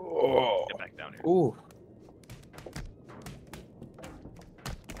 Oh. Get back down here. Ooh.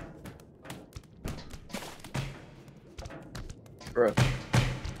 Bro.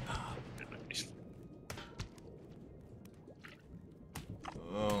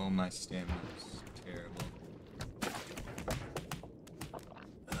 Oh, my stamina is terrible.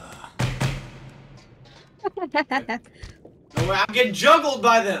 No way, I'm getting juggled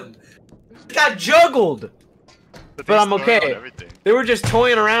by them. I got juggled. But I'm thing's throwing okay. out everything. They were just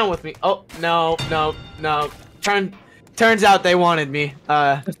toying around with me. Oh no. Turns out they wanted me.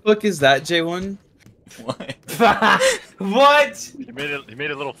 The fuck is that, J1? What? What? He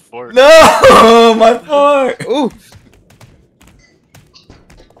made a little fort. No! My fart! Ooh.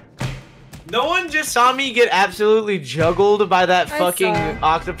 No one just saw me get absolutely juggled by that I fucking saw.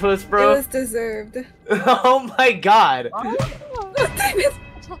 octopus, It bro. was deserved. Oh my god. Oh, damn it.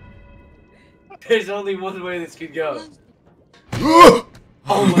 There's only one way this could go. Oh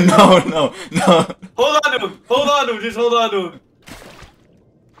my no, no, no. Hold on to him. Hold on to him. Just hold on to him.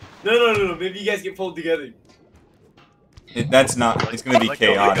 No. Maybe you guys get pulled together. That's not. It's gonna be Let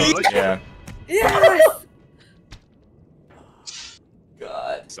go, chaotic. let go. Yeah. Yes!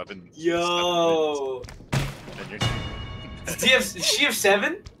 God. 7. Yo. 7 minutes. Does she have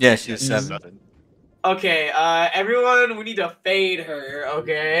 7? Yeah, she was Yeah, 7. 7. Okay, everyone, we need to fade her,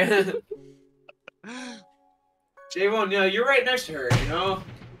 okay? J1, yeah, you're right next to her, you know?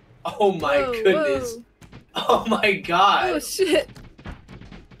 Oh my Whoa, goodness. whoa. Oh my god. Oh shit.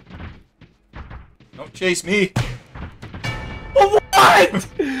 Don't chase me. What?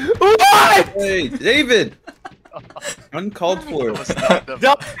 What? Hey, David! Uncalled for.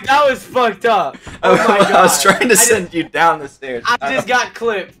 That was fucked up. Oh my god. I was trying to I send you down the stairs. I just got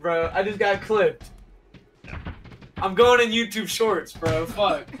clipped, bro. I just got clipped. I'm going in YouTube Shorts, bro.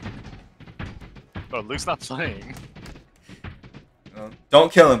 Fuck. Oh, Luke's not playing.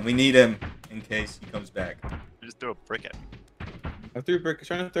 Don't kill him. We need him in case he comes back. You just threw a brick at me. I threw a brick.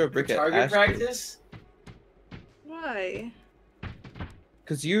 Trying to throw a brick at Target Ashley. practice? Why?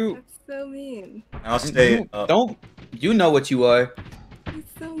 Cause you That's so mean. I'll stay you up. don't. You know what you are. He's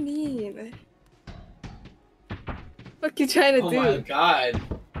so mean. What you trying to Oh do? my god.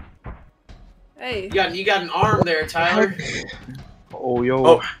 Hey. You got an arm there, Tyler. Oh, yo.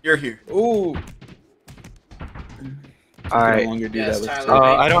 Oh, you're here. Ooh. Alright. No longer do Yes, that with Tyler.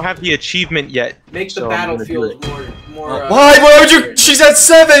 Tyler. I don't have the achievement yet. Make the So I'm gonna do battlefield more. Why would you? She's at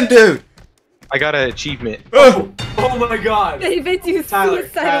 7, dude. I got an achievement. Oh. Oh my god. They made you Tyler,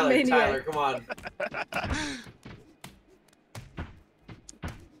 suicidal Tyler, maniac. come on.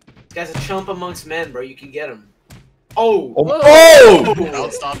 This guy's a chump amongst men, bro. You can get him. Oh. Oh!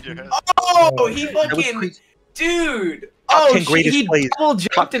 I'll stop your head. Oh, he That was fucking. crazy. Dude. Top Oh, 10 greatest he plays. double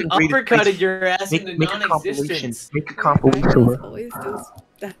jumped Top and 10 greatest uppercutted plays. your ass into Make a compilation. non-existence. Make a My compilation, back bro. is always those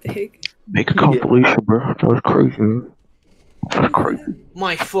that big. Make a compilation, bro. That was crazy, man. That was crazy.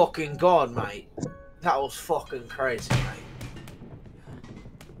 My fucking god, mate. That was fucking crazy,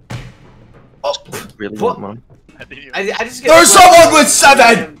 mate. Oh, Really, What? man. I didn't even- I just get There's someone with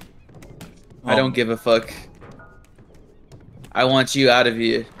 7! I don't give a fuck. I want you out of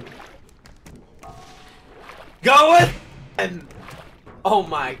here. Go with. And oh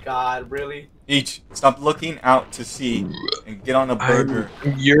my god, really? Each, stop looking out to sea and get on a burger.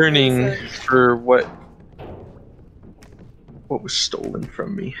 I'm yearning for what was stolen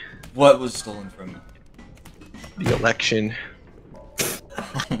from me. What was stolen from you? The election.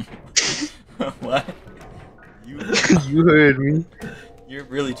 What? You heard me. You're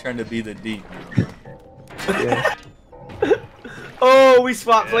really trying to be the deep. Yeah. Oh, we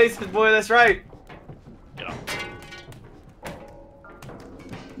swap places, boy. That's right.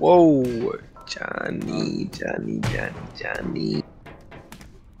 Whoa, Johnny.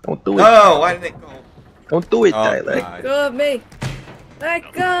 Don't do it. No, why did it go? Don't do it, Oh, Tyler. God. Go of me.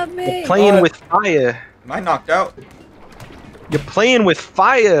 Let go of me. You're playing with fire. Am I knocked out? You're playing with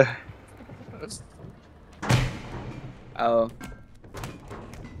fire. Oh.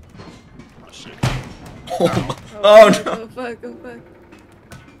 Oh, no. Oh fuck, oh fuck.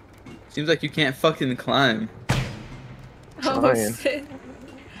 Seems like you can't fucking climb. Oh Trying. shit.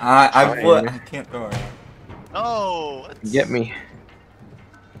 I can't throw her out. No. You get me.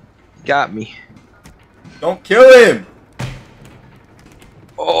 Got me. Don't kill him!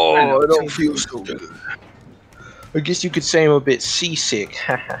 Oh, I don't feel so good. I guess you could say I'm a bit seasick.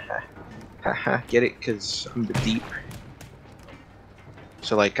 Haha. Get it? Because I'm the deep.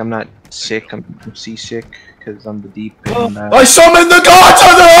 So, like, I'm not sick, I'm seasick because I'm the deep. And, I summoned the gods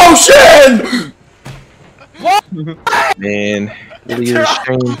of the ocean! man, really a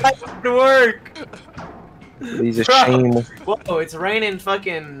shame. To work. Really a shame. Whoa, it's raining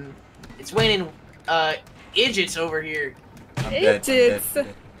fucking. It's raining idiots over here. I'm dead, Idiots. I'm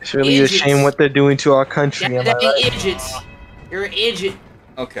dead. It's really a shame what they're doing to our country. Am I Dang right? idiots. You're an idiot.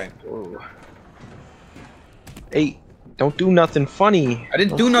 Okay. Whoa. Hey, don't do nothing funny. I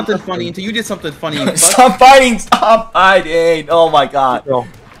didn't do nothing funny until you did something funny. You fuck. Stop fighting! Stop fighting! Oh my god. No.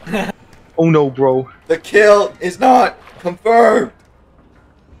 Oh no, bro. The kill is not confirmed!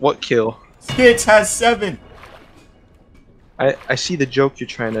 What kill? Skits has 7. I see the joke you're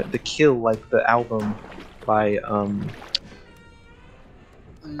trying to. The kill, like the album by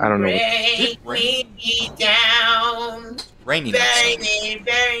I don't know. Break me down. Raining Bury outside. me,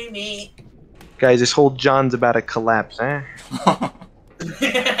 bury me. Guys, this whole John's about to collapse, eh?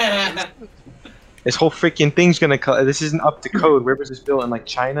 This whole freaking thing's gonna collapse. This isn't up to code. Where was this built in, like,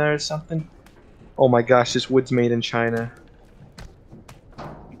 China or something? Oh my gosh, this wood's made in China.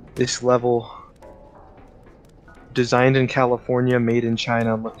 This level. Designed in California, made in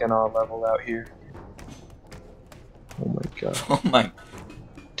China. Look at our level out here. Oh my god. Oh my.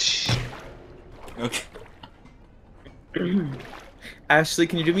 Okay. Ashley,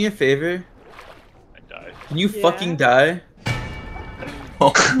 can you do me a favor? I died. Can you Yeah. fucking die?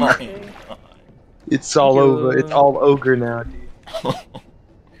 Oh my Okay. god. It's all over. It's all ogre now, dude.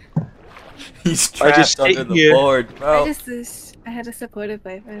 He's I just trapped under sit the here. board, bro. I had a supportive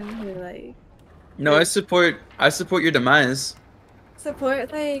boyfriend who like No, I support your demise.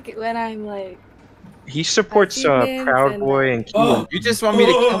 support like when I'm like He supports Achievements Proud and, Boy and Keelan. Oh, you just want me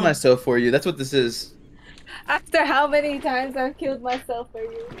to kill myself for you. That's what this is. after how many times I've killed myself for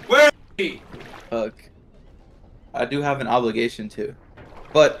you. Fuck. I do have an obligation to,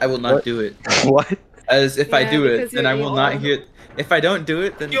 but I will not What? do it. What? As if I Yeah, do it, because then you're I will not evil. hear. If I don't do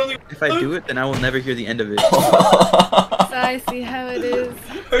it, then if I do it, then I will never hear the end of it. So I see how it is.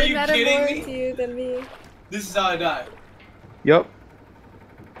 Are They you matter kidding more me? to you than me. This is how I die. Yup.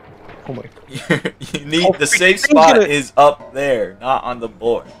 Oh my. You need Oh, the safe freaking spot gonna- is up there, not on the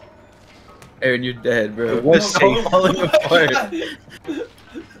board. Aaron, you're dead, bro. It was safe. Falling apart.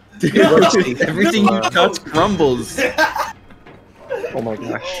 Dude, everything you touch crumbles. Oh my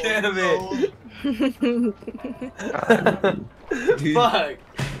gosh. Damn it. Dude. Fuck.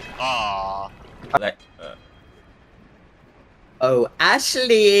 Ah. Like, Oh,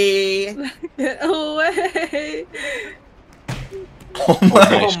 Ashley. Get away. oh my.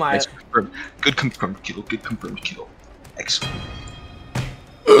 Oh my. Nice confirmed. Good confirmed kill. Good confirmed kill. Excellent.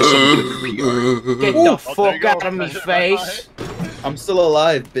 That's some good PR. Get Oh, the there fuck you go. out of me, face. I'm still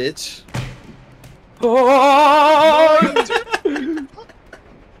alive, bitch. Oh,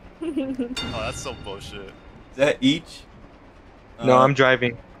 Oh, that's some bullshit. Is that each? No, I'm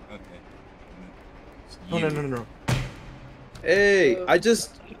driving. Okay. no, no, no, no. Hey, I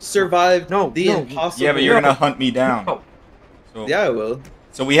just survived No, the no. impossible. Yeah, but you're gonna hunt me down. No. So, Yeah, I will.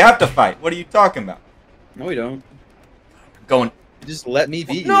 so we have to fight. What are you talking about? No, we don't. Going. You just let me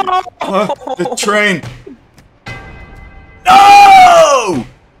beat No. you. The train. No!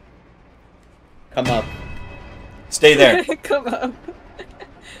 Come up. Stay there. Come up.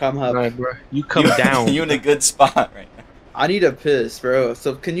 Come up. Alright, bro. You come down. You in a good spot right now. I need a piss, bro.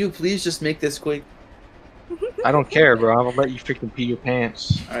 So can you please just make this quick? I don't care, bro. I'm gonna let you freaking pee your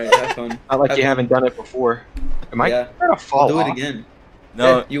pants. Alright, have fun. Not like Have you fun. haven't done it before. Am I Yeah. gonna fall I'll do it off? again.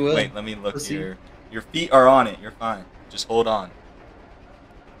 No, Yeah, you will. Wait, let me look Pussy. here. Your feet are on it. You're fine. Just hold on.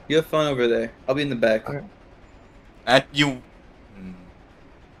 You have fun over there. I'll be in the back. Okay.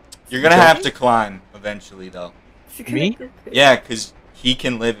 You're gonna have to climb eventually, though. Me? Yeah, cause he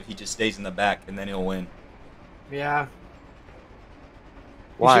can live if he just stays in the back, and then he'll win. Yeah. You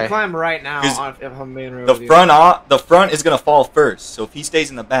Why? should climb right now. 'Cause If I'm being real The with you. front is gonna fall first. So if he stays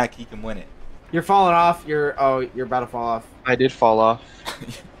in the back, he can win it. You're falling off. You're about to fall off. I did fall off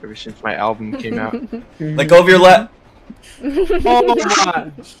ever since my album came out. Let go of your left. Oh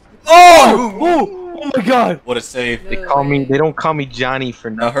my! Oh! Oh my God! What a save! They call me. They don't call me Johnny for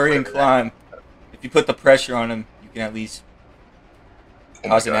Now nothing. hurry and climb. If you put the pressure on him, you can at least Oh my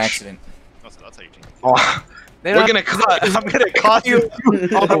cause an gosh. accident. That's how you change. Oh, They we're don't- gonna cause. I'm gonna cause you.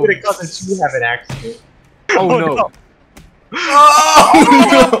 I'm gonna cause you to have an accident. Oh no!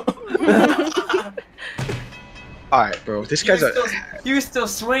 Oh! All right, bro. This guy's a. You were still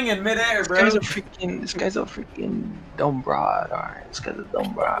swinging midair, This bro. guy's a freaking. This guy's a freaking dumb broad. All right, this guy's a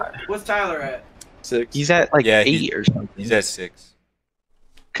dumb broad. What's Tyler at? 6. He's at like Yeah, 8 or something. He's at 6.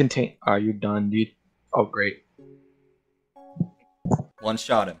 Contain. Oh, you're done, dude. Oh, great. One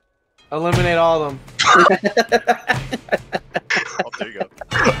shot him. Eliminate all of them. Oh, there you go.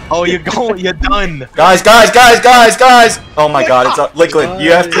 Oh, you're going. You're done. Guys! Oh my God! It's a liquid.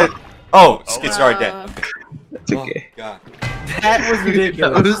 You have to. Oh, Skits are dead. That's okay. Oh, God. That was That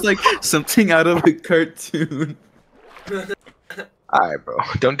ridiculous. was like something out of a cartoon. All right, bro.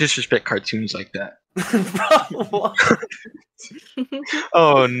 Don't disrespect cartoons like that. Bro, what?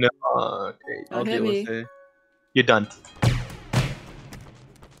 Oh no. Okay. I'll hit deal me. with it. You're done.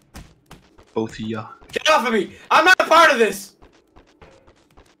 Both of ya. Get off of me! I'm not a part of this.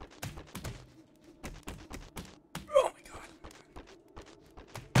 Oh my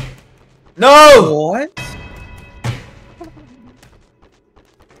God. No! What?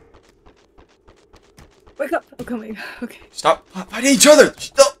 Wake up! I'm coming. Okay. Stop fighting each other!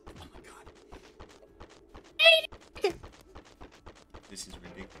 Stop! Oh my God. This is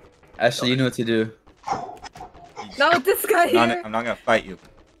ridiculous. Ashley, you know what to do. No, this guy here. I'm not gonna fight you.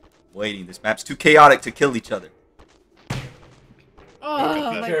 Waiting. This map's too chaotic to kill each other.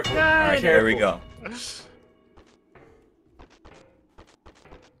 Oh my Careful. God. Alright, there we go.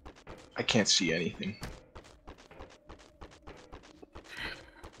 I can't see anything.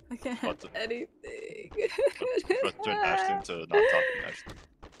 I can't What the- anything. Let's turn Ashton to not talking Ashton.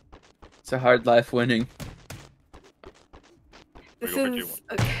 It's a hard life winning. This We're going for is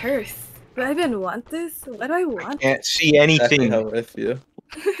a curse. Do I even want this? What do I want? Can't see Exactly anything. how I feel.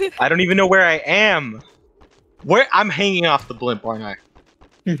 I don't even know where I am. Where I'm hanging off the blimp, aren't I?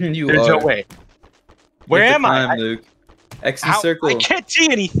 You There's are. no way. You Where have am to I? climb, Luke. X and How- circle. I can't see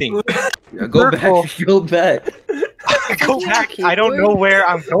anything. Yeah, go Circle. back. Go back. Go Yeah, back. I don't know keyboard. where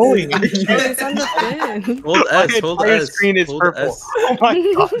I'm going. Oh, it's on the fin. Hold My S. Hold entire S. screen is hold purple. S. Oh my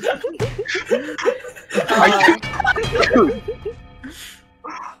god.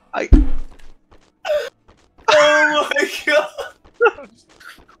 Oh my God!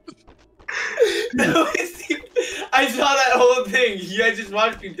 I saw that whole thing. You guys just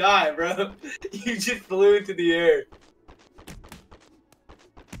watched me die, bro. You just flew into the air.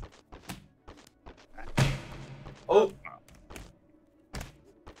 Oh.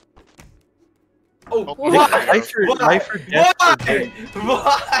 Oh, Oh, why? life or death. Why? Oh,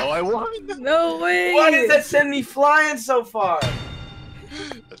 Why? I won! No way. Why does that send me flying so far?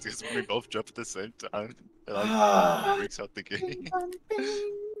 That's because we both jump at the same time. It Ah. like breaks out the game.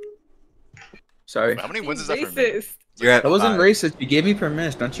 Sorry. How many wins is that for me? Racist. You're at That wasn't 5. racist. You gave me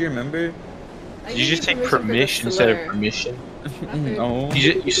permission. Don't you remember? I Did you gave just say for the permission instead of slur. permission? No.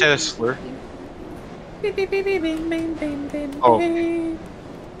 You said a slur? Oh.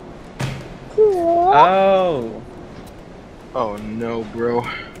 Oh. Oh no, bro.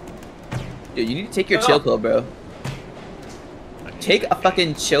 Dude, you need to take your chill pill, bro. Take a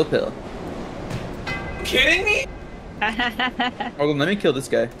fucking chill pill. Kidding me? Hold on, let me kill this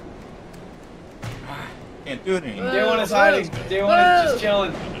guy. Can't do it anymore. Whoa. Day one is hiding. Day one is Whoa. just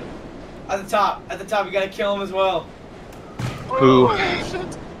chilling. At the top. At the top, you gotta kill him as well. Who?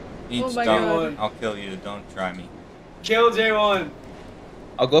 Each Oh my don't. God. I'll kill you. Don't try me. Kill J1.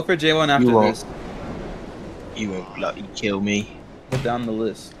 I'll go for J1 after You won't. this. You won't bloody kill me. Go down the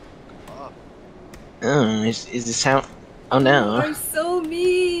list. Oh, is this how? Oh no. I'm so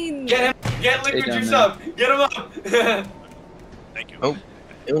mean. Get him. Get liquid down juice there. up. Get him up. Thank you. Oh.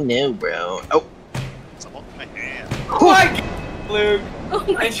 Oh no, bro. Oh. Someone my hand. Oh my God, Luke.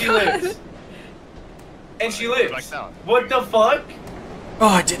 Oh my And she God. lives. And she Back lives. down. What the fuck? Oh,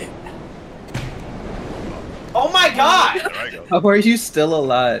 I did it. Oh my God. There I go. How are you still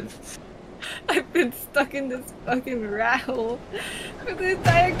alive? I've been stuck in this fucking rat hole for the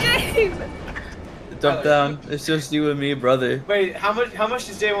entire game. Jump down. It's just you and me, brother. Wait, how much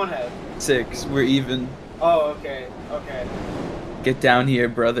does J1 have? 6. We're even. Oh, okay. Okay. Get down here,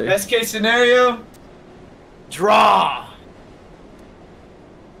 brother. Best case scenario, Draw.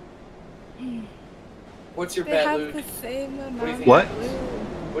 What's your They bet, have Luke? the same amount. do you think? What?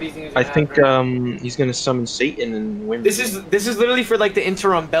 What do you think? Is I gonna think happen? he's gonna summon Satan and win. This is literally for like the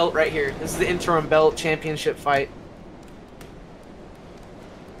interim belt right here. This is the interim belt championship fight.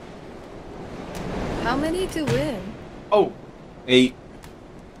 How many to win? Oh, 8.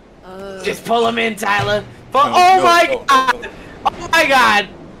 just pull him in, Tyler. No, Oh no, my no, god! no. Oh my god!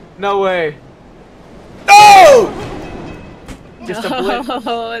 No way. No! Just a blip.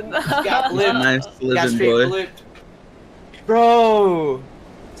 Oh, no. Got blipped. Nice Got living straight boy. blipped. Bro.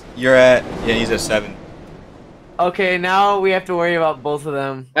 You're at. Yeah, he's at 7. Okay, now we have to worry about both of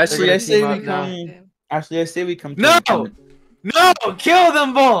them. They're Actually, gonna I say team we up now. come. Actually, I say we come. To No! an agreement. No! Kill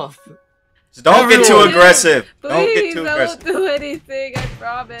them both! So don't get too Everyone. aggressive. Don't get Please, too I won't aggressive. do anything, I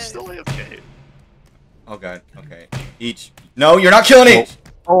promise. Still AFK. Oh god. Okay. Each. No, you're not killing each.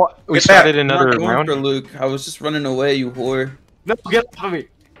 Oh, we Get started back. I'm not another going round. for Luke. I was just running away, you whore. No, get off of me!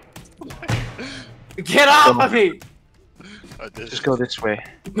 Get off of me! I did. Just go this way.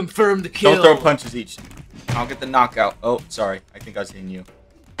 Confirm the kill. Don't throw punches each. I'll get the knockout. Oh, sorry. I think I was hitting you.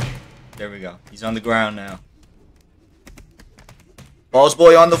 There we go. He's on the ground now. Balls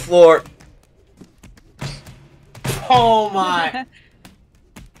boy on the floor. Oh my!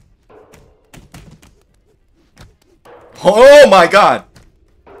 Oh my god.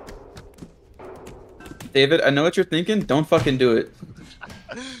 David, I know what you're thinking. Don't fucking do it.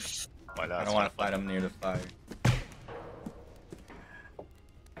 Why not? I don't want to fight him near the fire.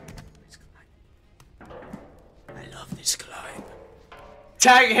 I love this climb.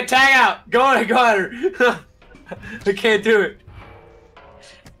 Tag out! Go at her! I can't do it.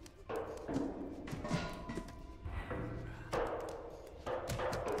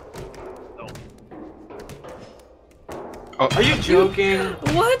 Oh, Are you joking?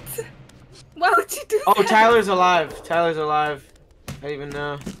 What? Why would you do Oh, that? Tyler's alive. Tyler's alive. I didn't even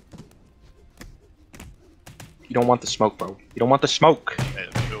know. you don't want the smoke, bro. You don't want the smoke. Hey,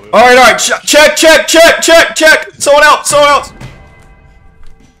 wait. Alright. Check. Someone else.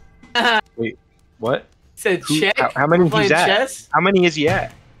 Wait, what? Said Who- check. how many We're playing he's at? chess? How many is he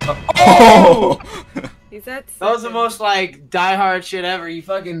at? Oh! He's at That was the 7. most like diehard shit ever. You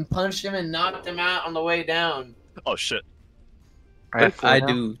fucking punched him and knocked him out on the way down. Oh shit. I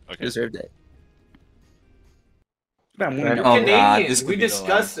do Okay. deserve that. You're Oh, God, Canadian. this could We be the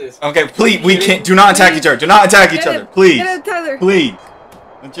discussed this. Okay, please, we can't. Do not attack each other. Do not attack each Get other. him, Please. Get him, Tyler. Please.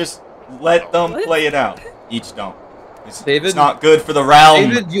 Just let them What? play it out. Each don't. It's David- not good for the realm.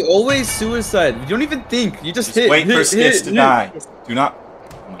 David, you always suicide. You don't even think. You just hit. Wait for hit, Skits hit, to hit. die. Do not.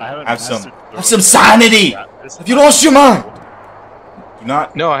 I haven't Have some. mastered Have throwing. some sanity. Have you lost your mind? Do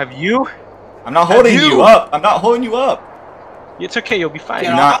not. No, have you? I'm not holding you? you up. I'm not holding you up. It's okay. You'll be fine. Do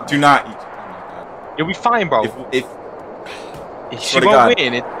Get not. Do not. Oh my God. You'll be fine, bro. If she swear to won't God.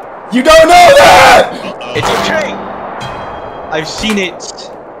 win. you don't know that. It's okay. I've seen it.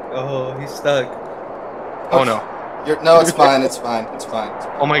 Oh, he's stuck. Oh no. No, it's fine. It's fine. It's fine.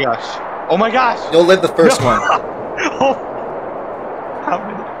 Oh my gosh. Oh my gosh. You'll live the first No. one. Oh. How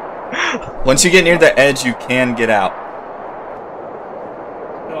many? Once you get near the edge, you can get out.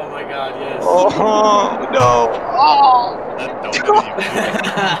 Oh my god, yes. Oh no. Oh. That don't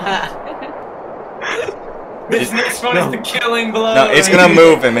This next one is the killing blow. No, it's gonna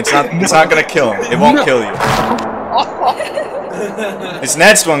move him. It's not. It's not gonna kill him. It won't kill you. This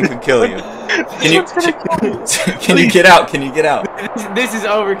next one could kill you. Can you? Can you get out? Can you get out? This is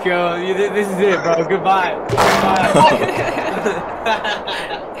overkill. This is it, bro. Goodbye.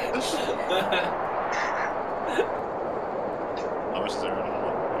 How much is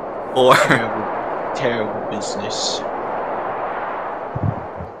there? 4. Terrible business.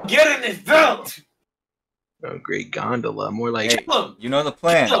 Get in this belt. Oh, great gondola. More like. Hey, Kill him. you know the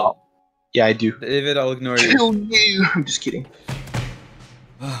plan. Kill him. Yeah, I do. David, I'll ignore you. Kill you. I'm just kidding.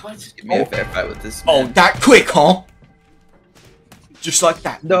 What? Give me a fair fight with this. Oh, man. that quick, huh? Just like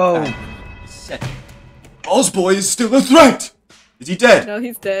that. No. Osboy is still a threat. Is he dead? No,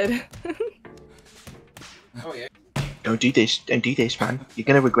 he's dead. Oh yeah. Don't do this. Don't do this, man. You're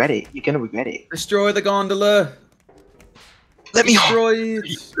gonna regret it. You're gonna regret it. Destroy the gondola. Let me. Destroy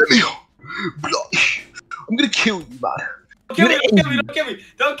it. Let me. I'm gonna kill you, man. Don't kill me! Don't kill me! Don't kill me!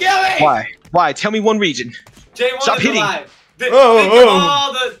 Don't kill me! Why? Why? Tell me one reason. J1 Stop is hitting. alive.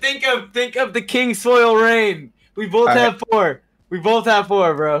 Oh, Think of the King Soil Rain. We both All right. have 4. We both have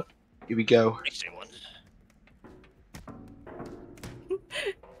 4, bro. Here we go.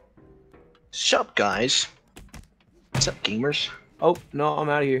 Sup, guys? What's up, gamers? Oh no, I'm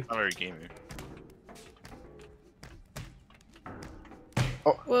out of here. I'm very gamer.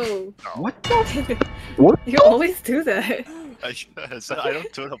 Whoa. What the? What? You always do that. I guess. I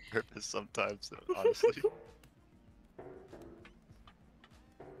don't do it on purpose sometimes, honestly.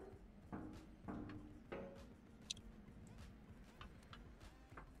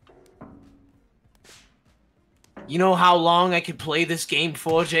 You know how long I could play this game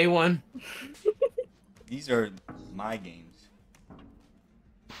for, J1? These are my games.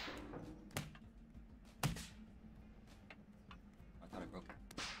 I thought I broke it.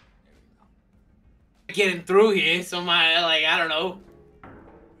 There we go. Getting through here, so I don't know.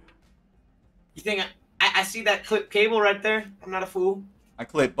 You think I see that clip cable right there? I'm not a fool. I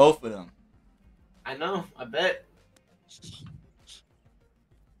clipped both of them. I know, I bet.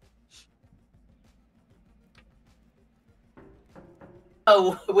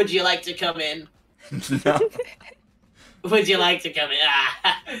 Oh, would you like to come in? No. Would you like to come in?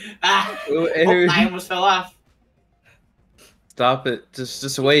 Ooh, Oh, I almost fell off. Stop it.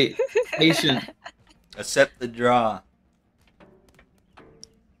 Just wait. Patient. Accept the draw.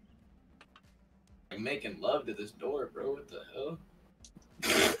 I'm making love to this door, bro. What the hell?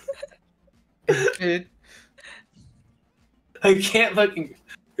 Dude. I can't fucking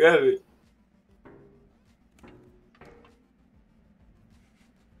grab it.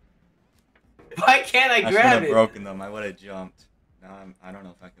 Why can't I I should grab have it? broken them. I would have jumped. Now I don't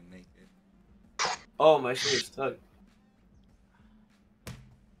know if I can make it. Oh, my shit is stuck.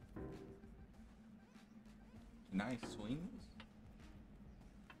 Can I swing this?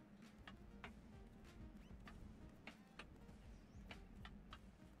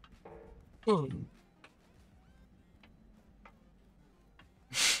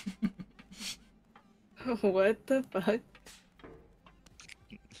 What the fuck?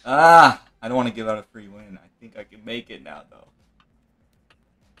 Ah! I don't want to give out a free win. I think I can make it now, though.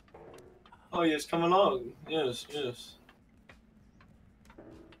 Oh, yes, come along. Yes, yes.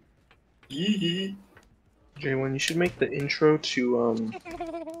 Yee. J1, you should make the intro to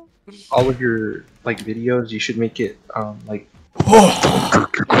all of your videos. You should make it like Oh.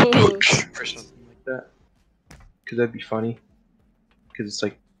 or something like that, because that'd be funny. Because it's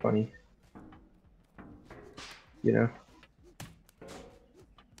like funny, you know.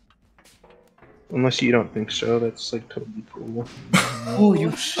 Unless you don't think so, that's like totally cool. Oh, you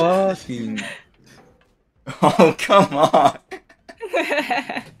fucking. Oh, come on!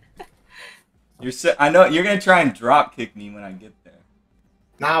 I know you're gonna try and drop kick me when I get there.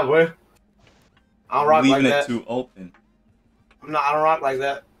 Nah, boy. I don't rock Leaving like it that. too open. I don't rock like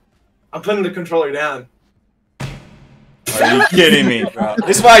that. I'm putting the controller down. Are you kidding me, bro?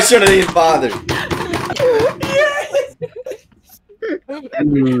 This is why I shouldn't have even bothered.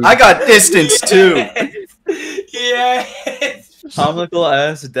 I got distance too. Yes. Comical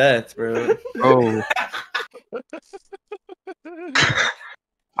ass death, bro. Oh.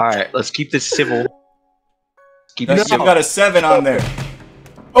 Alright, let's keep this civil. Keep You it civil. got a 7 on there.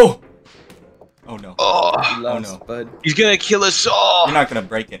 Oh! Oh no. Oh, He loves no. Bud. he's gonna kill us all! You're not gonna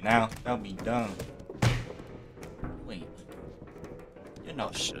break it now. That would be dumb. Wait. You're Oh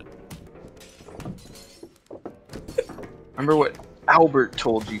not shit. Remember what Albert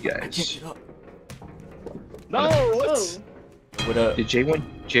told you I can't guys? get up. No, what? Oh. What up? Did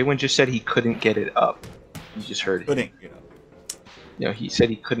J1 just said he couldn't get it up. You just heard it. Couldn't get up. No, he said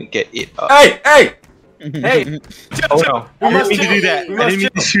he couldn't get it up. Hey! Hey! Hey, Oh no, I didn't must mean to kill. do that. We I didn't mean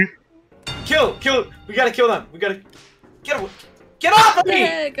must to shoot. kill. We gotta kill them. We gotta get off of me.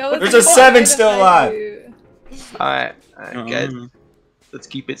 Yeah, go There's with a the 7 fight still if I alive. do. Alright, guys. Let's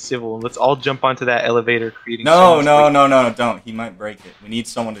keep it civil. Let's all jump onto that elevator, creating. No, so much no, don't. He might break it. We need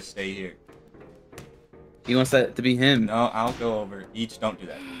someone to stay here. He wants that to be him. No, I'll go over. Each, don't do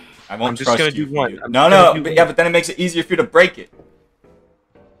that. I won't I'm just trust gonna you do if you one. do. I'm No, just no, gonna do but, one. yeah, but then it makes it easier for you to break it.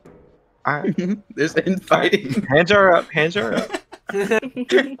 Alright. There's infighting. Hands are up. Hands are up.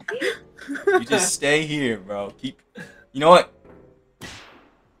 You just stay here, bro. Keep. You know what?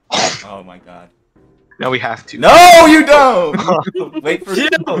 Oh my god. Now we have to. No, you don't. Wait for Over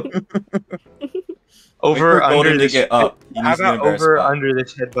Wait for under Golden to this. get up. He How needs to get a about better over spot. under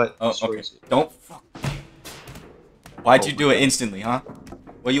this headbutt? Oh, okay. destroys it? Don't fuck. Why'd you do it instantly, huh?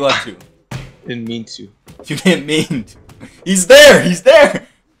 What you up to? Didn't mean to. You didn't mean to. He's there! He's there!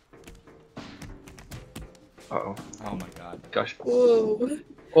 Uh-oh. Oh my god. Gosh. Whoa.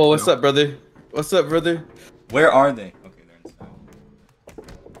 Oh, what's up, brother? What's up, brother? Where are they? Okay, they're inside.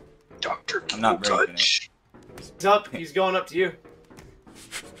 Dr. I'm not breaking Touch. He's up. He's going up to you.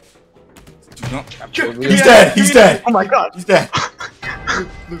 No. He's He's dead! He's dead! Oh my god. He's dead!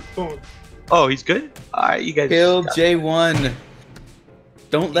 Oh, he's good? Alright, you guys. Kill J1.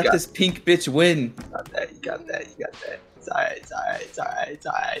 Don't let got- this pink bitch win. got that. got that. You got that. It's alright. It's alright. It's alright. It's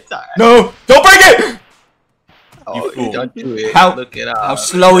alright. It's alright. No! Don't break it! Oh, You fool. don't do it. How- Look it up. How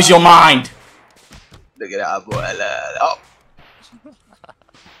slow is your mind? Look it up, boy. Oh.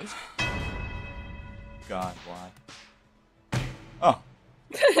 God, why? Oh.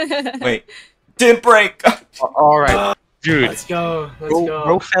 Wait. Didn't break! Alright. Dude. Let's go. Let's Bro, go.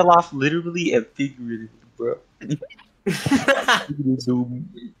 bro fell off literally and figuratively, bro.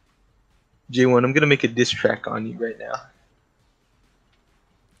 J1, I'm gonna make a diss track on you right now.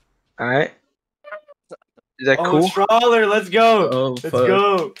 Alright? Is that cool? Strawler, let's go. Oh, Let's fuck.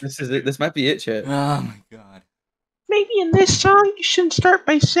 go. This is it. This might be it, chat. Oh my god. Maybe in this song you shouldn't start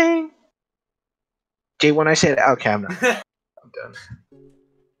by saying J1, I said okay, I'm not. I'm done.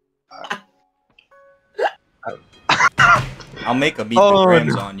 I'll make a meet Oh, the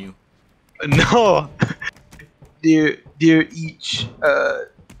grams no. on you. No. Dear each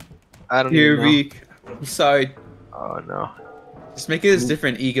I don't Here even know. we. I'm sorry. Oh no. Just make it as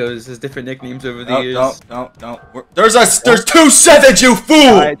different egos, as different nicknames over the No, years. There's two sevens, you fool!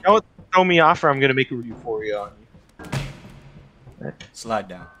 Alright, don't throw me off or I'm gonna make a euphoria on you. Slide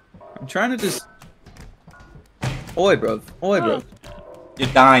down. I'm trying to just. Oi, bro. Oi, bro. You're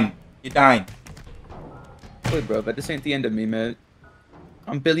dying. You're dying. Oi, bro. But this ain't the end of me, man.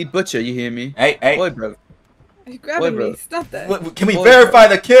 I'm Billy Butcher. You hear me? Hey, hey. Oi, bro. Are you grabbing bro. me? Stop that. Can we Oi, verify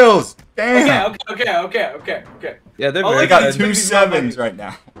the kills? Damn. Okay. Yeah, they're Oh, very I got good. two sevens right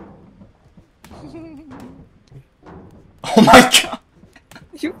now. Oh my god.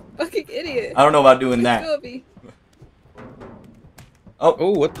 You fucking idiot. I don't know about doing that. Go, B.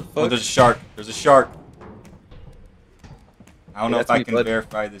 Oh, what the Oh, fuck? there's a shark. There's a shark. I don't Yeah, know if that's I me, can bud.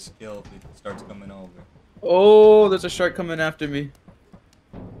 verify this kill if it starts coming over. Oh, there's a shark coming after me.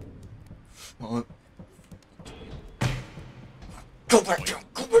 Well, go back down.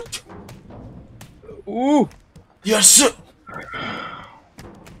 Go back down. Ooh. Yes, sir.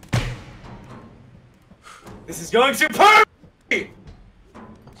 This is going to perfect.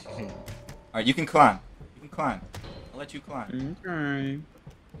 Alright, you can climb. You can climb. I'll let you climb. Okay.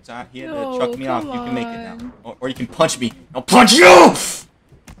 It's not, he had No, to chuck me off. come You can make it now. on. Or you can punch me. I'll punch you! I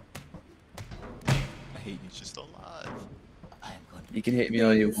hate you. He's just alive. I am going to You can hit me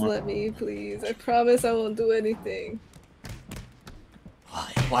all you Please want. let me, please. I promise I won't do anything.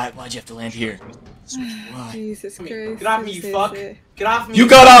 Why'd you have to land here? Why? Jesus Get Christ. off me, you this fuck. is it. Get off me. You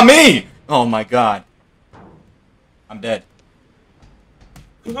got on me! Oh my god. I'm dead.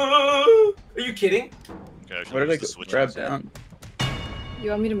 Are you kidding? Okay, I should Where did I use the go? switch Grab instead. down. You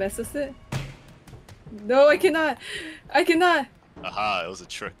want me to mess with it? No, I cannot. I cannot. Aha, it was a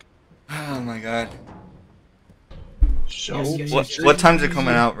trick. Oh my god. So What time's it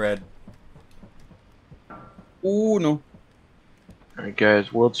coming out, Red? Ooh, no. Alright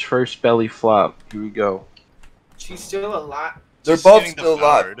guys, world's first belly flop. Here we go. She's still alive. They're She's both getting still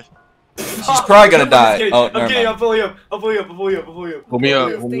alive. devoured. She's probably gonna die. Oh, I'm never kidding. mind. I'll pull you up. I'll pull you up. Pull me up,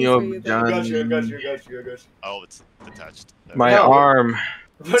 Those pull things me for up, you, I John. got you. Oh, it's detached. There My we go. arm.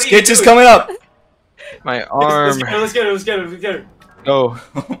 What are you Skits is doing? coming up! My arm. Let's get her. Go.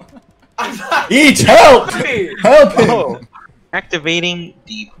 I'm not. Each, help! Hey. Help him! Oh. Activating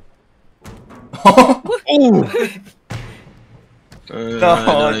deep. No, Ooh.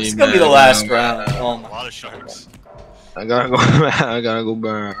 it's gonna be the last round. Oh A my. lot of sharks. I gotta go. I gotta go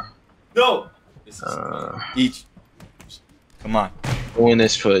burn. No. This is each. Come on. Doing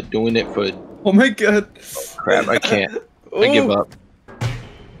this for. Doing it for. Oh my god. Crap! I can't. I give Ooh. up.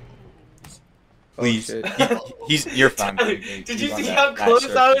 Please. shit. You're fine. Did He's you on see that- how that close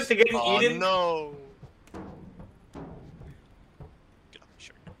I was surface. to getting Oh eaten? no! Get off the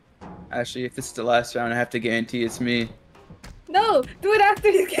shark. Actually, if this is the last round, I have to guarantee it's me. No, do it after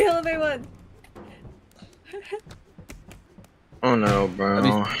you kill everyone. Oh no, bro.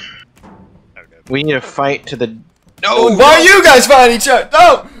 Okay. We need to fight to the. No! Why are you guys fighting each other?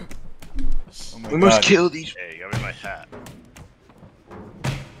 No! Oh my We must God. kill these. Hey, give me my hat.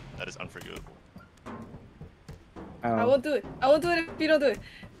 That is unforgivable. I Ow. won't do it. I won't do it if you don't do it.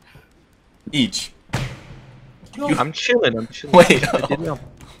 Each. I'm chilling. I'm chilling. Wait. I didn't know.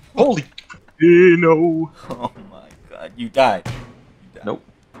 Holy. No. Oh my god, you died. You died. Nope.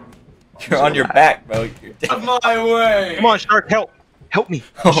 You're on your back, bro. You're dead. Out of my way. Come on, shark, help! Help me!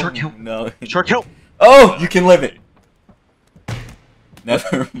 Oh, Shark, help! no. Shark, help! Oh, you can live it.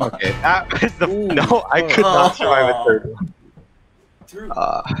 Never mind. Okay, that was the. Ooh, No, I could not survive a third one. Through.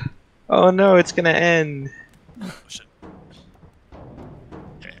 Oh no, it's gonna end. Oh shit.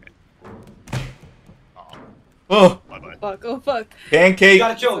 Oh, Oh, bye bye. Fuck. Oh fuck. You pancake.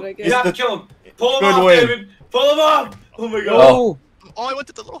 gotta kill him. That's what I You have to get. kill him. Pull him Good off, win. David. Pull him off. Oh my god. Oh, Oh, I went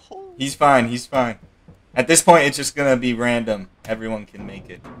to the little hole. he's fine. He's fine. At this point, it's just gonna be random. Everyone can make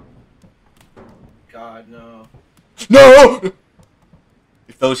it. God, no. No!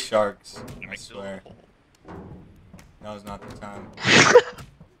 If those sharks, I swear. Now's not the time.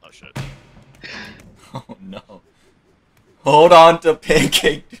 Oh shit. Oh no. Hold on to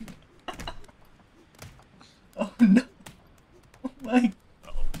Pancake. Oh no. Oh my.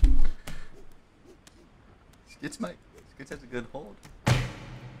 Skits has a good hold.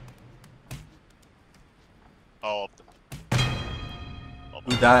 Oh.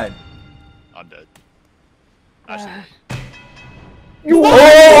 Who died? I'm dead. Actually,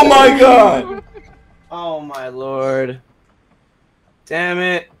 Oh my god! Oh my lord. Damn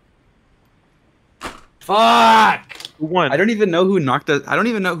it. Fuck! Who won? I don't even know who knocked us. I don't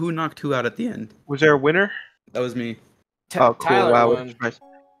even know who knocked who out at the end. Was there a winner? That was me. Oh, cool. Tyler Wow, won. what a surprise.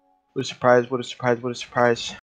 What a surprise. What a surprise. What a surprise.